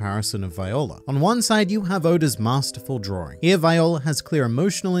this comparison of Viola. On one side, you have Oda's masterful drawing. Here, Viola has clear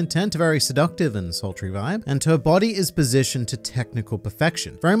emotional intent, a very seductive and sultry vibe, and her body is positioned to technical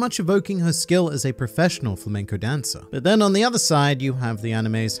perfection, very much evoking her skill as a professional flamenco dancer. But then on the other side, you have the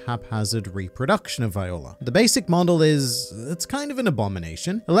anime's haphazard reproduction of Viola. The basic model it's kind of an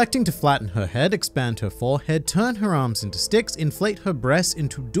abomination, electing to flatten her head, expand her forehead, turn her arms into sticks, inflate her breasts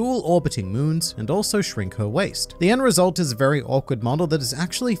into dual orbiting moons, and also shrink her waist. The end result is a very awkward model that is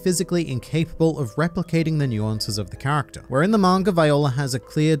actually physically incapable of replicating the nuances of the character. Where in the manga Viola has a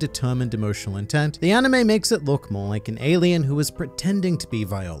clear, determined emotional intent, the anime makes it look more like an alien who is pretending to be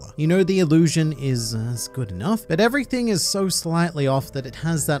Viola. You know, the illusion is good enough, but everything is so slightly off that it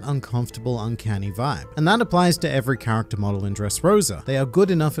has that uncomfortable, uncanny vibe. And that applies applies to every character model in Dressrosa. They are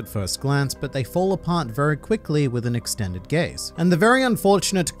good enough at first glance, but they fall apart very quickly with an extended gaze. And the very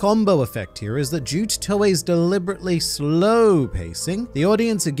unfortunate combo effect here is that due to Toei's deliberately slow pacing, the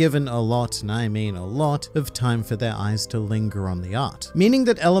audience are given a lot, and I mean a lot, of time for their eyes to linger on the art. Meaning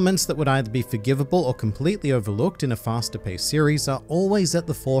that elements that would either be forgivable or completely overlooked in a faster paced series are always at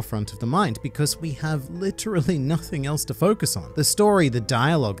the forefront of the mind because we have literally nothing else to focus on. The story, the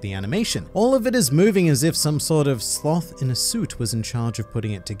dialogue, the animation, all of it is moving as if some sort of sloth in a suit was in charge of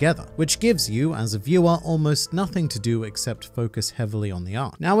putting it together, which gives you, as a viewer, almost nothing to do except focus heavily on the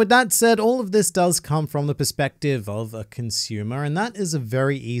art. Now with that said, all of this does come from the perspective of a consumer, and that is a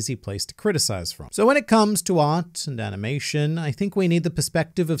very easy place to criticize from. So when it comes to art and animation, I think we need the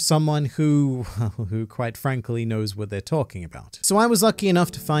perspective of someone who quite frankly knows what they're talking about. So I was lucky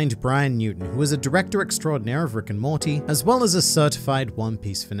enough to find Brian Newton, who is a director extraordinaire of Rick and Morty, as well as a certified One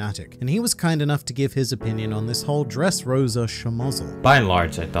Piece fanatic, and he was kind enough to give his opinion on this whole Dressrosa schmozzle. By and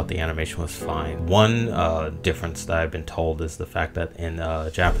large, I thought the animation was fine. One difference that I've been told is the fact that in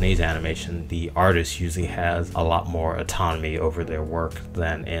Japanese animation, the artist usually has a lot more autonomy over their work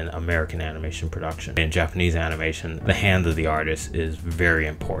than in American animation production. In Japanese animation, the hand of the artist is very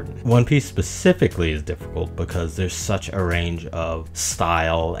important. One Piece specifically is difficult because there's such a range of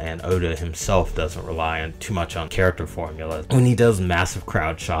style, and Oda himself doesn't rely too much on character formulas. When he does massive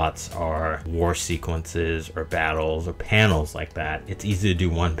crowd shots or war sequences or battles or panels like that, it's easy to do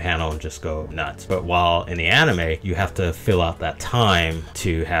one panel and just go nuts. But while in the anime, you have to fill out that time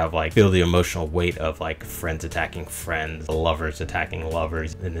to have feel the emotional weight of friends attacking friends, lovers attacking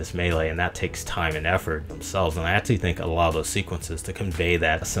lovers in this melee, and that takes time and effort themselves. And I actually think a lot of those sequences, to convey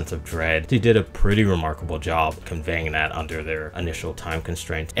that sense of dread, they did a pretty remarkable job conveying that under their initial time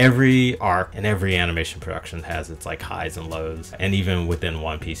constraints. Every arc and every animation production has its highs and lows, and even within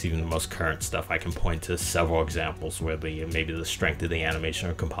One Piece, even the most current stuff, I can point to several examples where maybe the strength of the animation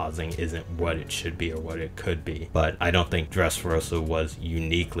or compositing isn't what it should be or what it could be. But I don't think Dressrosa was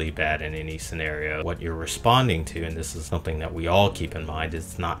uniquely bad in any scenario. What you're responding to, and this is something that we all keep in mind, is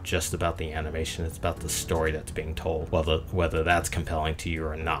it's not just about the animation, it's about the story that's being told, whether that's compelling to you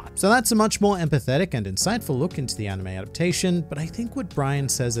or not. So that's a much more empathetic and insightful look into the anime adaptation, but I think what Brian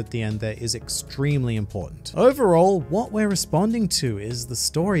says at the end there is extremely important. Overall, what we're responding to is the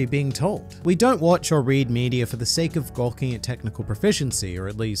story being told. We don't watch or read media for the sake of gawking at technical proficiency, or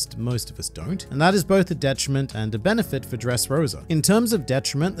at least most of us don't, and that is both a detriment and a benefit for Dressrosa. In terms of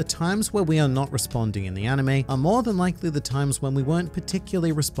detriment, the times where we are not responding in the anime are more than likely the times when we weren't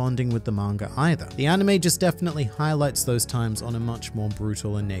particularly responding with the manga either. The anime just definitely highlights those times on a much more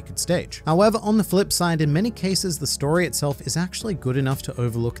brutal and naked stage. However, on the flip side, in many cases the story itself is actually good enough to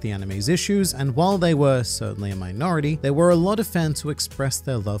overlook the anime's issues, and while they were certainly a minority, there were a lot of fans who expressed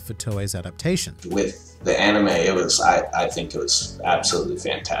their love for Toei's adaptation. With the anime, I think it was absolutely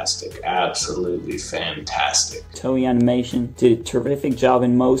fantastic. Absolutely fantastic. Toei Animation did a terrific job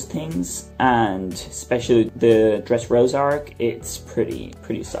in most things, and especially the Dressrosa arc, it's pretty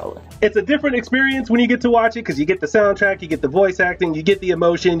solid. It's a different experience when you get to watch it because you get the soundtrack, you get the voice acting, you get the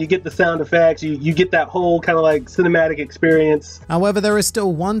emotion, you get the sound effects, you get that whole kind of cinematic experience. However, there is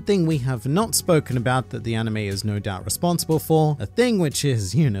still one thing we have not spoken about that the anime is no doubt responsible for, a thing which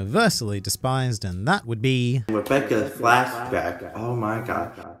is universally despised, and that would be Rebecca's flashback. Oh my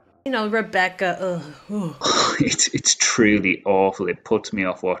god. Rebecca, It's truly awful. It puts me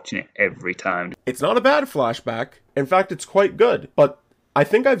off watching it every time. It's not a bad flashback. In fact, it's quite good. But I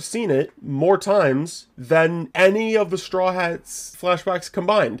think I've seen it more times than any of the Straw Hats flashbacks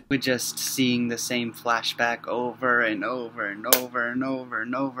combined. We're just seeing the same flashback over and over and over and over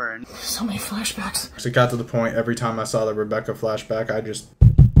and over. And so many flashbacks. It got to the point every time I saw the Rebecca flashback, I just...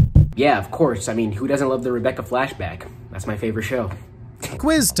 Yeah, of course. I mean, who doesn't love the Rebecca flashback? That's my favorite show.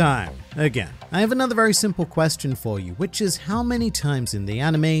 Quiz time! Again, I have another very simple question for you, which is how many times in the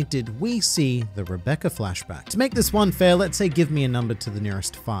anime did we see the Rebecca flashback? To make this one fair, let's say give me a number to the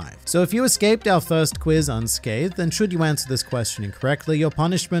nearest 5. So if you escaped our first quiz unscathed, then should you answer this question incorrectly, your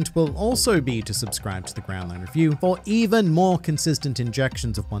punishment will also be to subscribe to the Groundline Review for even more consistent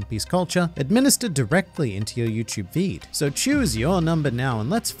injections of One Piece culture administered directly into your YouTube feed. So choose your number now and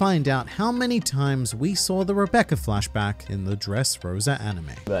let's find out how many times we saw the Rebecca flashback in the Dressrosa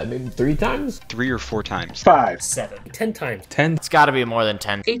anime. Maybe 3 times? 3 or 4 times. 5. 7. 10 times. 10. It's gotta be more than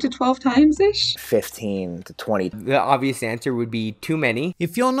 10. 8 to 12 times-ish? 15 to 20. The obvious answer would be too many.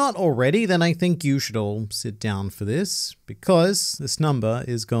 If you're not already, then I think you should all sit down for this, because this number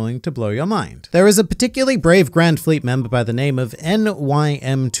is going to blow your mind. There is a particularly brave Grand Fleet member by the name of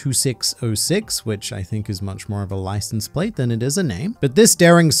NYM2606, which I think is much more of a license plate than it is a name. But this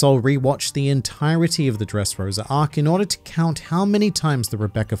daring soul rewatched the entirety of the Dressrosa arc in order to count how many times the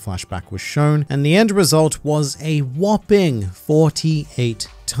Rebecca flashback was shown, and the end result was a whopping 48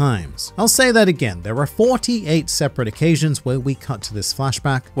 times. I'll say that again. There are 48 separate occasions where we cut to this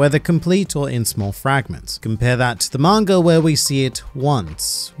flashback, whether complete or in small fragments. Compare that to the manga where we see it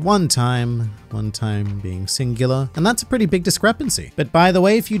once. One time being singular, and that's a pretty big discrepancy. But by the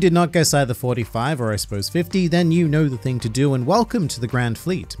way, if you did not guess either 45 or I suppose 50, then you know the thing to do, and welcome to the Grand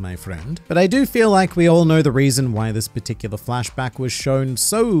Fleet, my friend. But I do feel like we all know the reason why this particular flashback was shown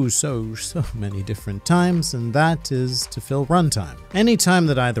so many different times, and that is to fill runtime. Anytime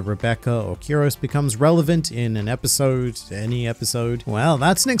that either Rebecca or Kyros becomes relevant in an episode, any episode, well,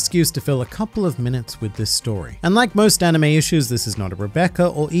 that's an excuse to fill a couple of minutes with this story. And like most anime issues, this is not a Rebecca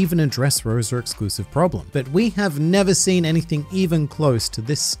or even a Dressrosa exclusive problem, but we have never seen anything even close to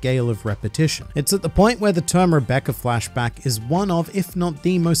this scale of repetition. It's at the point where the term Rebecca flashback is one of, if not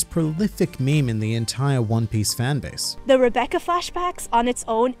the most prolific meme in the entire One Piece fanbase. The Rebecca flashbacks on its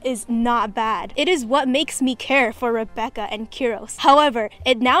own is not bad. It is what makes me care for Rebecca and Kyros. However,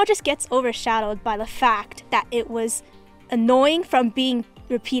 it now just gets overshadowed by the fact that it was annoying from being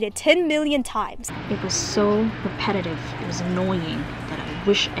repeated 10 million times. It was so repetitive, it was annoying that I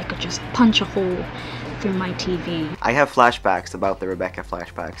wish I could just punch a hole through my TV. I have flashbacks about the Rebecca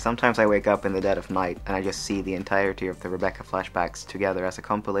flashback. Sometimes I wake up in the dead of night and I just see the entirety of the Rebecca flashbacks together as a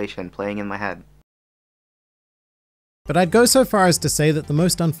compilation playing in my head. But I'd go so far as to say that the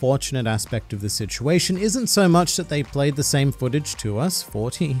most unfortunate aspect of the situation isn't so much that they played the same footage to us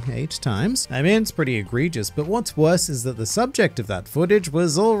 48 times. I mean, it's pretty egregious, but what's worse is that the subject of that footage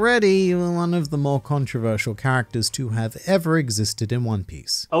was already one of the more controversial characters to have ever existed in One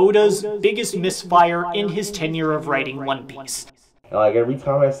Piece. Oda's biggest misfire in his tenure of writing One Piece. Like, every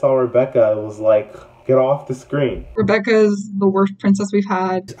time I saw Rebecca, it was like, get off the screen. Rebecca's the worst princess we've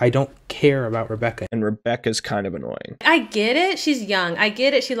had. I don't care about Rebecca. And Rebecca's kind of annoying. I get it. She's young. I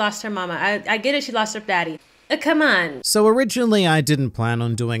get it. She lost her mama. I get it. She lost her daddy. Come on. So originally I didn't plan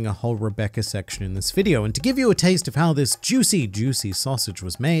on doing a whole Rebecca section in this video, and to give you a taste of how this juicy sausage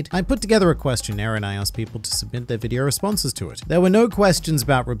was made, I put together a questionnaire and I asked people to submit their video responses to it. There were no questions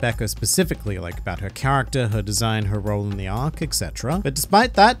about Rebecca specifically, like about her character, her design, her role in the arc, etc. But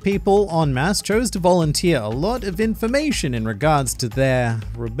despite that, people en masse chose to volunteer a lot of information in regards to their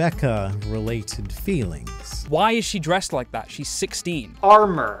Rebecca-related feelings. Why is she dressed like that? She's 16.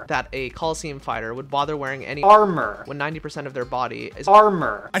 Armor. That a Coliseum fighter would bother wearing any armor when 90% of their body is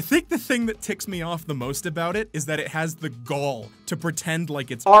armor. I think the thing that ticks me off the most about it is that it has the gall to pretend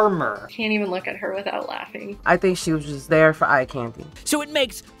like it's armor. Can't even look at her without laughing. I think she was just there for eye candy. So it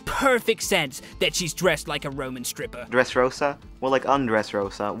makes perfect sense that she's dressed like a Roman stripper. Dressrosa? Well, like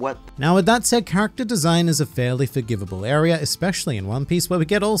Undressrosa, what? Now with that said, character design is a fairly forgivable area, especially in One Piece where we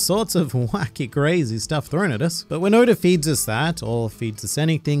get all sorts of wacky crazy stuff thrown at us. But when Oda feeds us that, or feeds us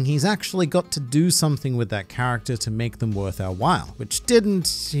anything, he's actually got to do something with that character to make them worth our while, which didn't,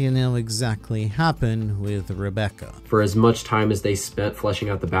 exactly happen with Rebecca. For as much time as they spent fleshing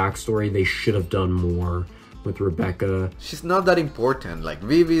out the backstory, they should have done more with Rebecca. She's not that important. Like,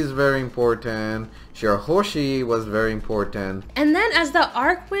 Vivi is very important, Shirahoshi was very important. And then as the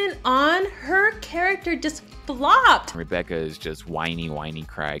arc went on, her character just flopped. Rebecca is just whiny,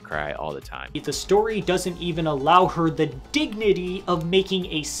 cry all the time. The story doesn't even allow her the dignity of making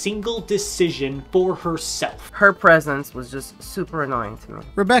a single decision for herself. Her presence was just super annoying to me.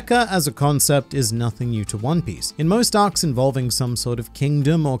 Rebecca as a concept is nothing new to One Piece. In most arcs involving some sort of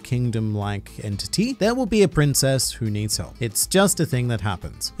kingdom or kingdom-like entity, there will be a princess who needs help. It's just a thing that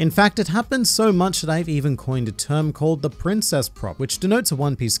happens. In fact, it happens so much that I've even coined a term called the princess prop, which denotes a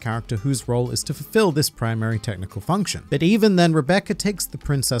One Piece character whose role is to fulfill this primary technical function. But even then, Rebecca takes the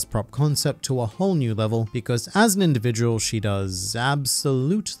princess prop concept to a whole new level, because as an individual, she does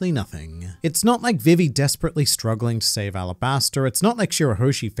absolutely nothing. It's not like Vivi desperately struggling to save Alabasta, it's not like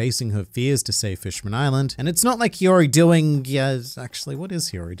Shirahoshi facing her fears to save Fishman Island, and it's not like Hiyori doing, actually, what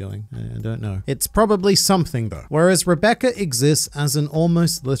is Hiyori doing? I don't know. It's probably something something though. Whereas Rebecca exists as an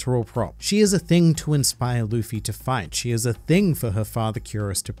almost literal prop. She is a thing to inspire Luffy to fight. She is a thing for her father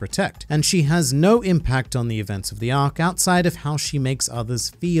Kyros to protect. And she has no impact on the events of the arc outside of how she makes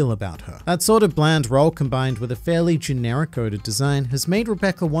others feel about her. That sort of bland role combined with a fairly generic Oda design has made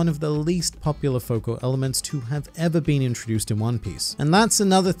Rebecca one of the least popular focal elements to have ever been introduced in One Piece. And that's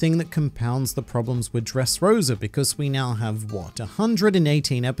another thing that compounds the problems with Dressrosa, because we now have, what,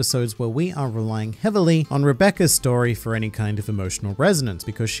 118 episodes where we are relying heavily on Rebecca's story for any kind of emotional resonance,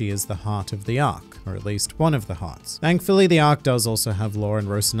 because she is the heart of the arc, or at least one of the hearts. Thankfully, the arc does also have Law and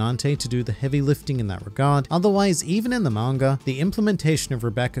Rocinante to do the heavy lifting in that regard. Otherwise, even in the manga, the implementation of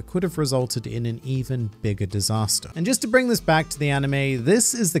Rebecca could have resulted in an even bigger disaster. And just to bring this back to the anime,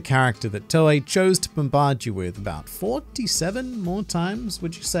 this is the character that Toei chose to bombard you with about 47 more times,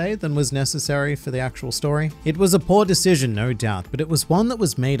 would you say, than was necessary for the actual story? It was a poor decision, no doubt, but it was one that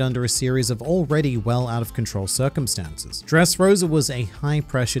was made under a series of already well out of control circumstances. Dressrosa was a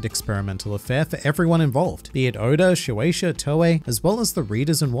high-pressured experimental affair for everyone involved, be it Oda, Shueisha, Toei, as well as the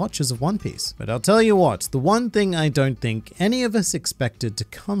readers and watchers of One Piece. But I'll tell you what, the one thing I don't think any of us expected to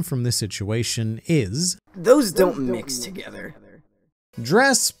come from this situation is... those don't mix together.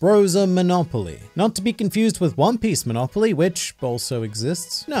 Dressrosa Monopoly. Not to be confused with One Piece Monopoly, which also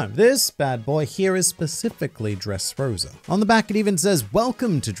exists. No, this bad boy here is specifically Dressrosa. On the back it even says,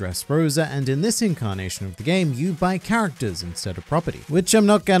 "Welcome to Dressrosa," and in this incarnation of the game, you buy characters instead of property. Which I'm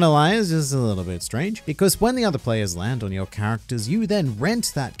not gonna lie is just a little bit strange, because when the other players land on your characters, you then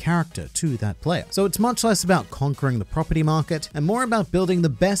rent that character to that player. So it's much less about conquering the property market, and more about building the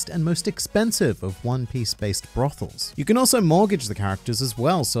best and most expensive of One Piece based brothels. You can also mortgage the character as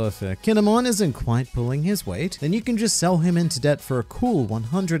well, so if Kinemon isn't quite pulling his weight, then you can just sell him into debt for a cool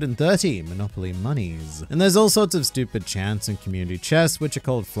 130 Monopoly monies. And there's all sorts of stupid chants and community chests, which are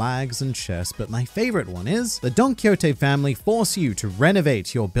called flags and chests, but my favorite one is, the Don Quixote family force you to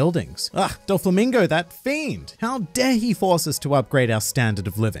renovate your buildings. Ah, Doflamingo, that fiend! How dare he force us to upgrade our standard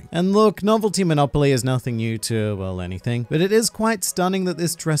of living? And look, Novelty Monopoly is nothing new to, well, anything, but it is quite stunning that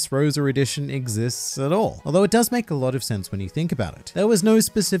this Dressrosa edition exists at all. Although it does make a lot of sense when you think about it. There was no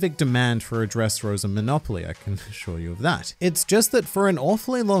specific demand for a Dressrosa Monopoly, I can assure you of that. It's just that for an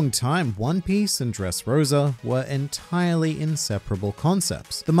awfully long time, One Piece and Dressrosa were entirely inseparable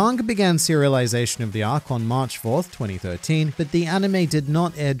concepts. The manga began serialization of the arc on March 4th, 2013, but the anime did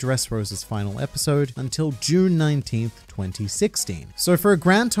not air Dressrosa's final episode until June 19th, 2016. So for a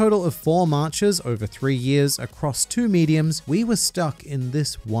grand total of 4 marches over 3 years across 2 mediums, we were stuck in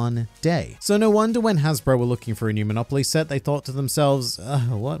this one day. So no wonder when Hasbro were looking for a new Monopoly set, they thought to themselves,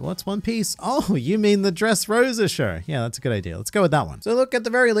 what's One Piece? Oh, you mean the Dressrosa show? Yeah, that's a good idea. Let's go with that one. So look, at the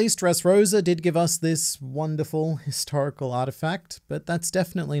very least, Dressrosa did give us this wonderful historical artifact, but that's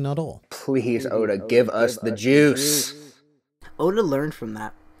definitely not all. Please, Oda, give us the juice. Oda learned from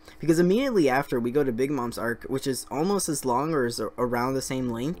that. Because immediately after we go to Big Mom's arc, which is almost as long or is around the same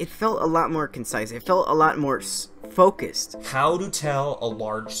length, it felt a lot more concise. It felt a lot more focused. How to tell a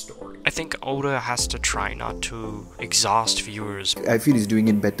large story. I think Oda has to try not to exhaust viewers. I feel he's doing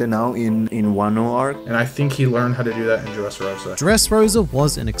it better now in Wano arc. And I think he learned how to do that in Dressrosa. Dressrosa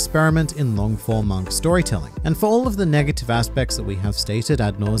was an experiment in long-form manga storytelling. And for all of the negative aspects that we have stated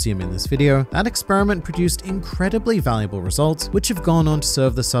ad nauseum in this video, that experiment produced incredibly valuable results, which have gone on to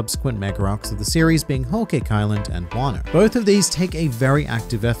serve the subsequent mega arcs of the series, being Whole Cake Island and Wano. Both of these take a very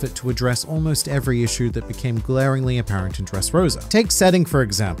active effort to address almost every issue that became glaringly apparent in Dressrosa. Take setting, for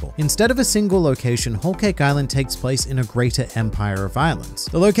example. Instead of a single location, Whole Cake Island takes place in a greater empire of islands.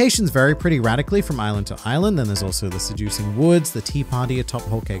 The locations vary pretty radically from island to island, then there's also the seducing woods, the tea party atop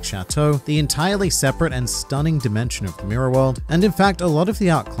Whole Cake Chateau, the entirely separate and stunning dimension of the Mirror World, and in fact, a lot of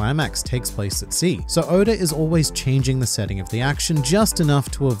the arc climax takes place at sea. So Oda is always changing the setting of the action just enough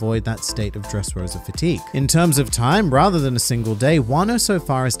to avoid that state of Dressrosa fatigue. In terms of time, rather than a single day, Wano so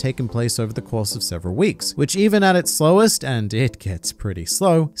far has taken place over the course of several weeks, which even at its slowest, and it gets pretty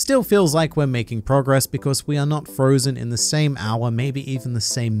slow, still feels like we're making progress because we are not frozen in the same hour, maybe even the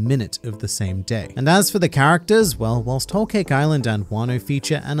same minute of the same day. And as for the characters, well, whilst Whole Cake Island and Wano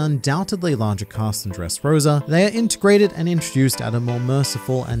feature an undoubtedly larger cast than Dressrosa, they are integrated and introduced at a more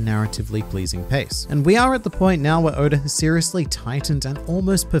merciful and narratively pleasing pace. And we are at the point now where Oda has seriously tightened and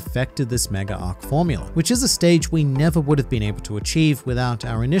almost perfected this mega arc formula, which is a stage we never would have been able to achieve without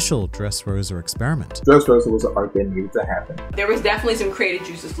our initial Dressrosa experiment. Dressrosa was arc that needed to happen. There was definitely some creative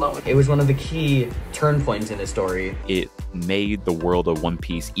juices flowing. It was one of the key turn points in the story. It made the world of One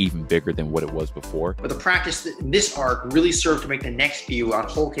Piece even bigger than what it was before. But the practice in this arc really served to make the next few on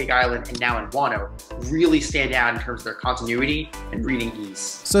Whole Cake Island and now in Wano really stand out in terms of their continuity and reading ease.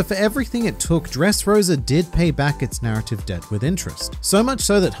 So for everything it took, Dressrosa did pay back its narrative debt with interest. So much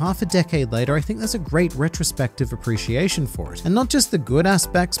so that half a decade later, I think there's a great retrospective appreciation for it. And not just the good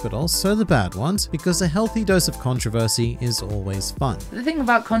aspects, but also the bad ones, because a healthy dose of controversy is always fun. The thing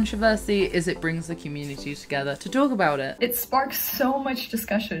about controversy is it brings the community together to talk about it. It sparks so much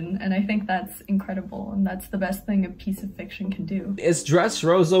discussion, and I think that's incredible, and that's the best thing a piece of fiction can do. Is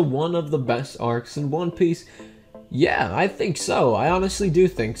Dressrosa one of the best arcs in One Piece? Yeah, I think so. I honestly do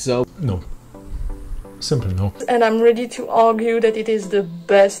think so. No. Simply no. And I'm ready to argue that it is the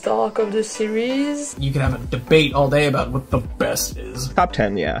best arc of the series. You can have a debate all day about what the best is. Top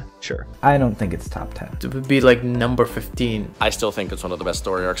 10, yeah, sure. I don't think it's top 10. It would be like number 15. I still think it's one of the best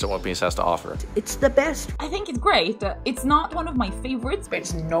story arcs that One Piece has to offer. It's the best. I think it's great. It's not one of my favorites, but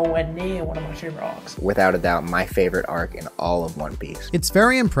it's nowhere near one of my favorite arcs. Without a doubt, my favorite arc in all of One Piece. It's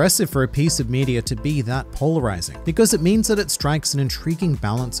very impressive for a piece of media to be that polarizing, because it means that it strikes an intriguing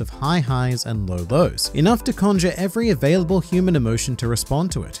balance of high highs and low lows, enough to conjure every available human emotion to respond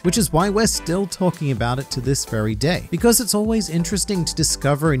to it, which is why we're still talking about it to this very day, because it's always interesting to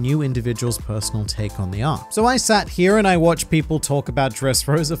discover a new individual's personal take on the arc. So I sat here and I watched people talk about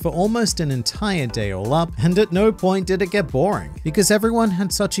Dressrosa for almost an entire day all up, and at no point did it get boring, because everyone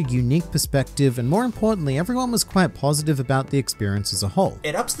had such a unique perspective, and more importantly, everyone was quite positive about the experience as a whole.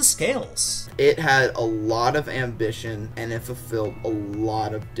 It ups the scales. It had a lot of ambition and it fulfilled a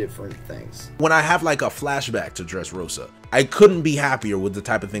lot of different things. When I have like a flashback to Dressrosa, I couldn't be happier with the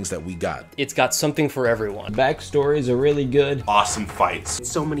type of things that we got. It's got something for everyone. Backstories are really good. Awesome fights.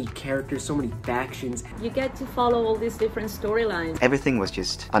 So many characters, so many factions. You get to follow all these different storylines. Everything was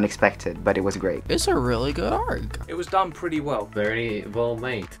just unexpected, but it was great. It's a really good arc. It was done pretty well. Very well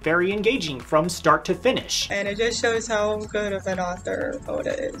made. Very engaging from start to finish. And it just shows how good of an author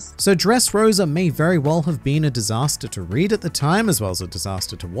Oda is. So Dressrosa may very well have been a disaster to read at the time, as well as a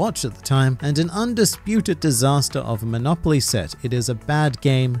disaster to watch at the time, and an undisputed disaster of a Monopoly set. It is a bad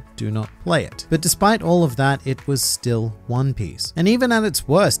game, do not play it. But despite all of that, it was still One Piece. And even at its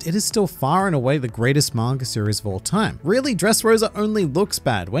worst, it is still far and away the greatest manga series of all time. Really, Dressrosa only looks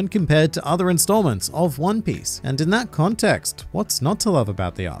bad when compared to other installments of One Piece. And in that context, what's not to love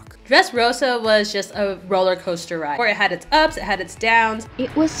about the arc? Dressrosa was just a roller coaster ride, where it had its ups, it had its downs.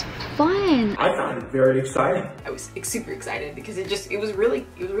 It was fun. I found it very exciting. I was super excited because it was really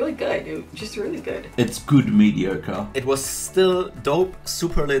good. It was just really good. It's good mediocre. It was still dope,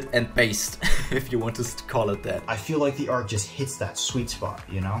 super lit, and based, if you want to call it that. I feel like the arc just hits that sweet spot,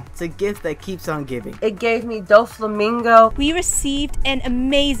 you know? It's a gift that keeps on giving. It gave me Doflamingo. We received an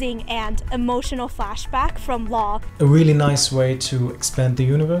amazing and emotional flashback from Law. A really nice way to expand the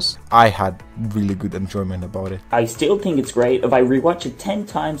universe. I had really good enjoyment about it. I still think it's great. If I rewatch it 10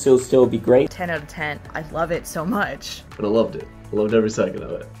 times, it'll still be great. 10 out of 10. I love it so much. But I loved it. I loved every second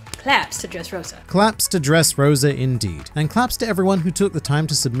of it. Claps to Dressrosa. Claps to Dressrosa indeed. And claps to everyone who took the time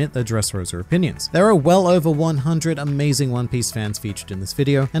to submit their Dressrosa opinions. There are well over 100 amazing One Piece fans featured in this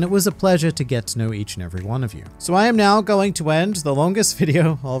video, and it was a pleasure to get to know each and every one of you. So I am now going to end the longest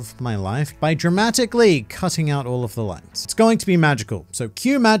video of my life by dramatically cutting out all of the lights. It's going to be magical, so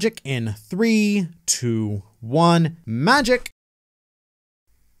cue magic in 3, 2, 1, magic!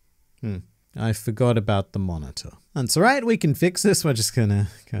 I forgot about the monitor. That's alright, we can fix this. We're just gonna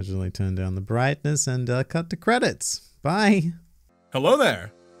casually turn down the brightness and cut to credits. Bye. Hello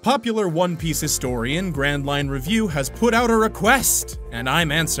there. Popular One Piece historian Grand Line Review has put out a request, and I'm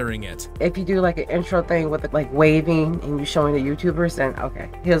answering it. If you do like an intro thing with like waving and you showing the YouTubers, then okay,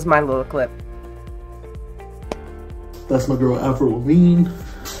 here's my little clip. That's my girl Avril Lavigne.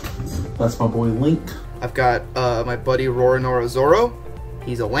 That's my boy Link. I've got my buddy Roronoa Zoro.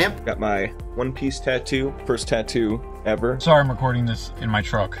 He's a lamp. Got my One Piece tattoo, first tattoo ever. Sorry, I'm recording this in my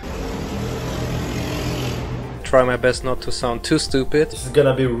truck. Try my best not to sound too stupid. This is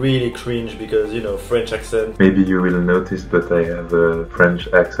gonna be really cringe because, you know, French accent. Maybe you will notice, but I have a French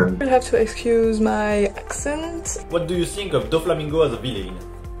accent. You'll have to excuse my accent. What do you think of Doflamingo as a villain?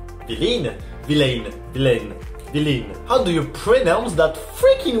 Villain. How do you pronounce that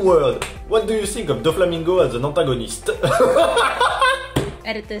freaking word? What do you think of Doflamingo as an antagonist?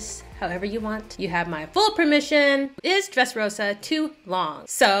 Edit this however you want. You have my full permission. Is Dressrosa too long?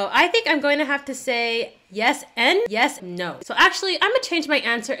 So I think I'm going to have to say yes and yes, no. So actually, I'm gonna change my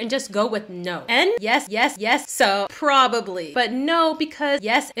answer and just go with no. And yes, yes, yes, so probably. But no, because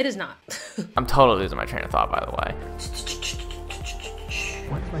yes, it is not. I'm totally losing my train of thought, by the way.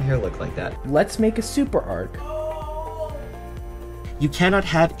 Why does my hair look like that? Let's make a super arc. You cannot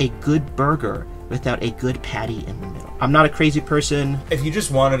have a good burger without a good patty in the middle. I'm not a crazy person. If you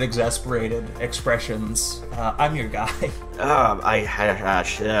just wanted exasperated expressions, I'm your guy.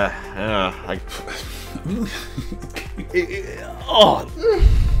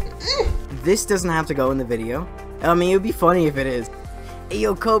 This doesn't have to go in the video. I mean, it would be funny if it is. Hey,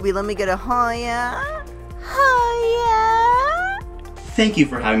 yo, Kobe, let me get a Hoya. Hoya. Thank you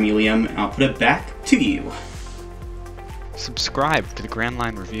for having me, Liam, and I'll put it back to you. Subscribe to the Grand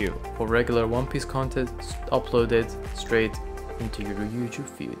Line Review for regular One Piece content uploaded straight into your YouTube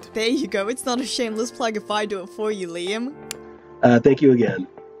feed. There you go, it's not a shameless plug if I do it for you, Liam. Thank you again.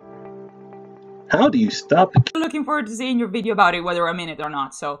 How do you stop? Looking forward to seeing your video about it, whether I'm in it or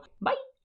not, so bye!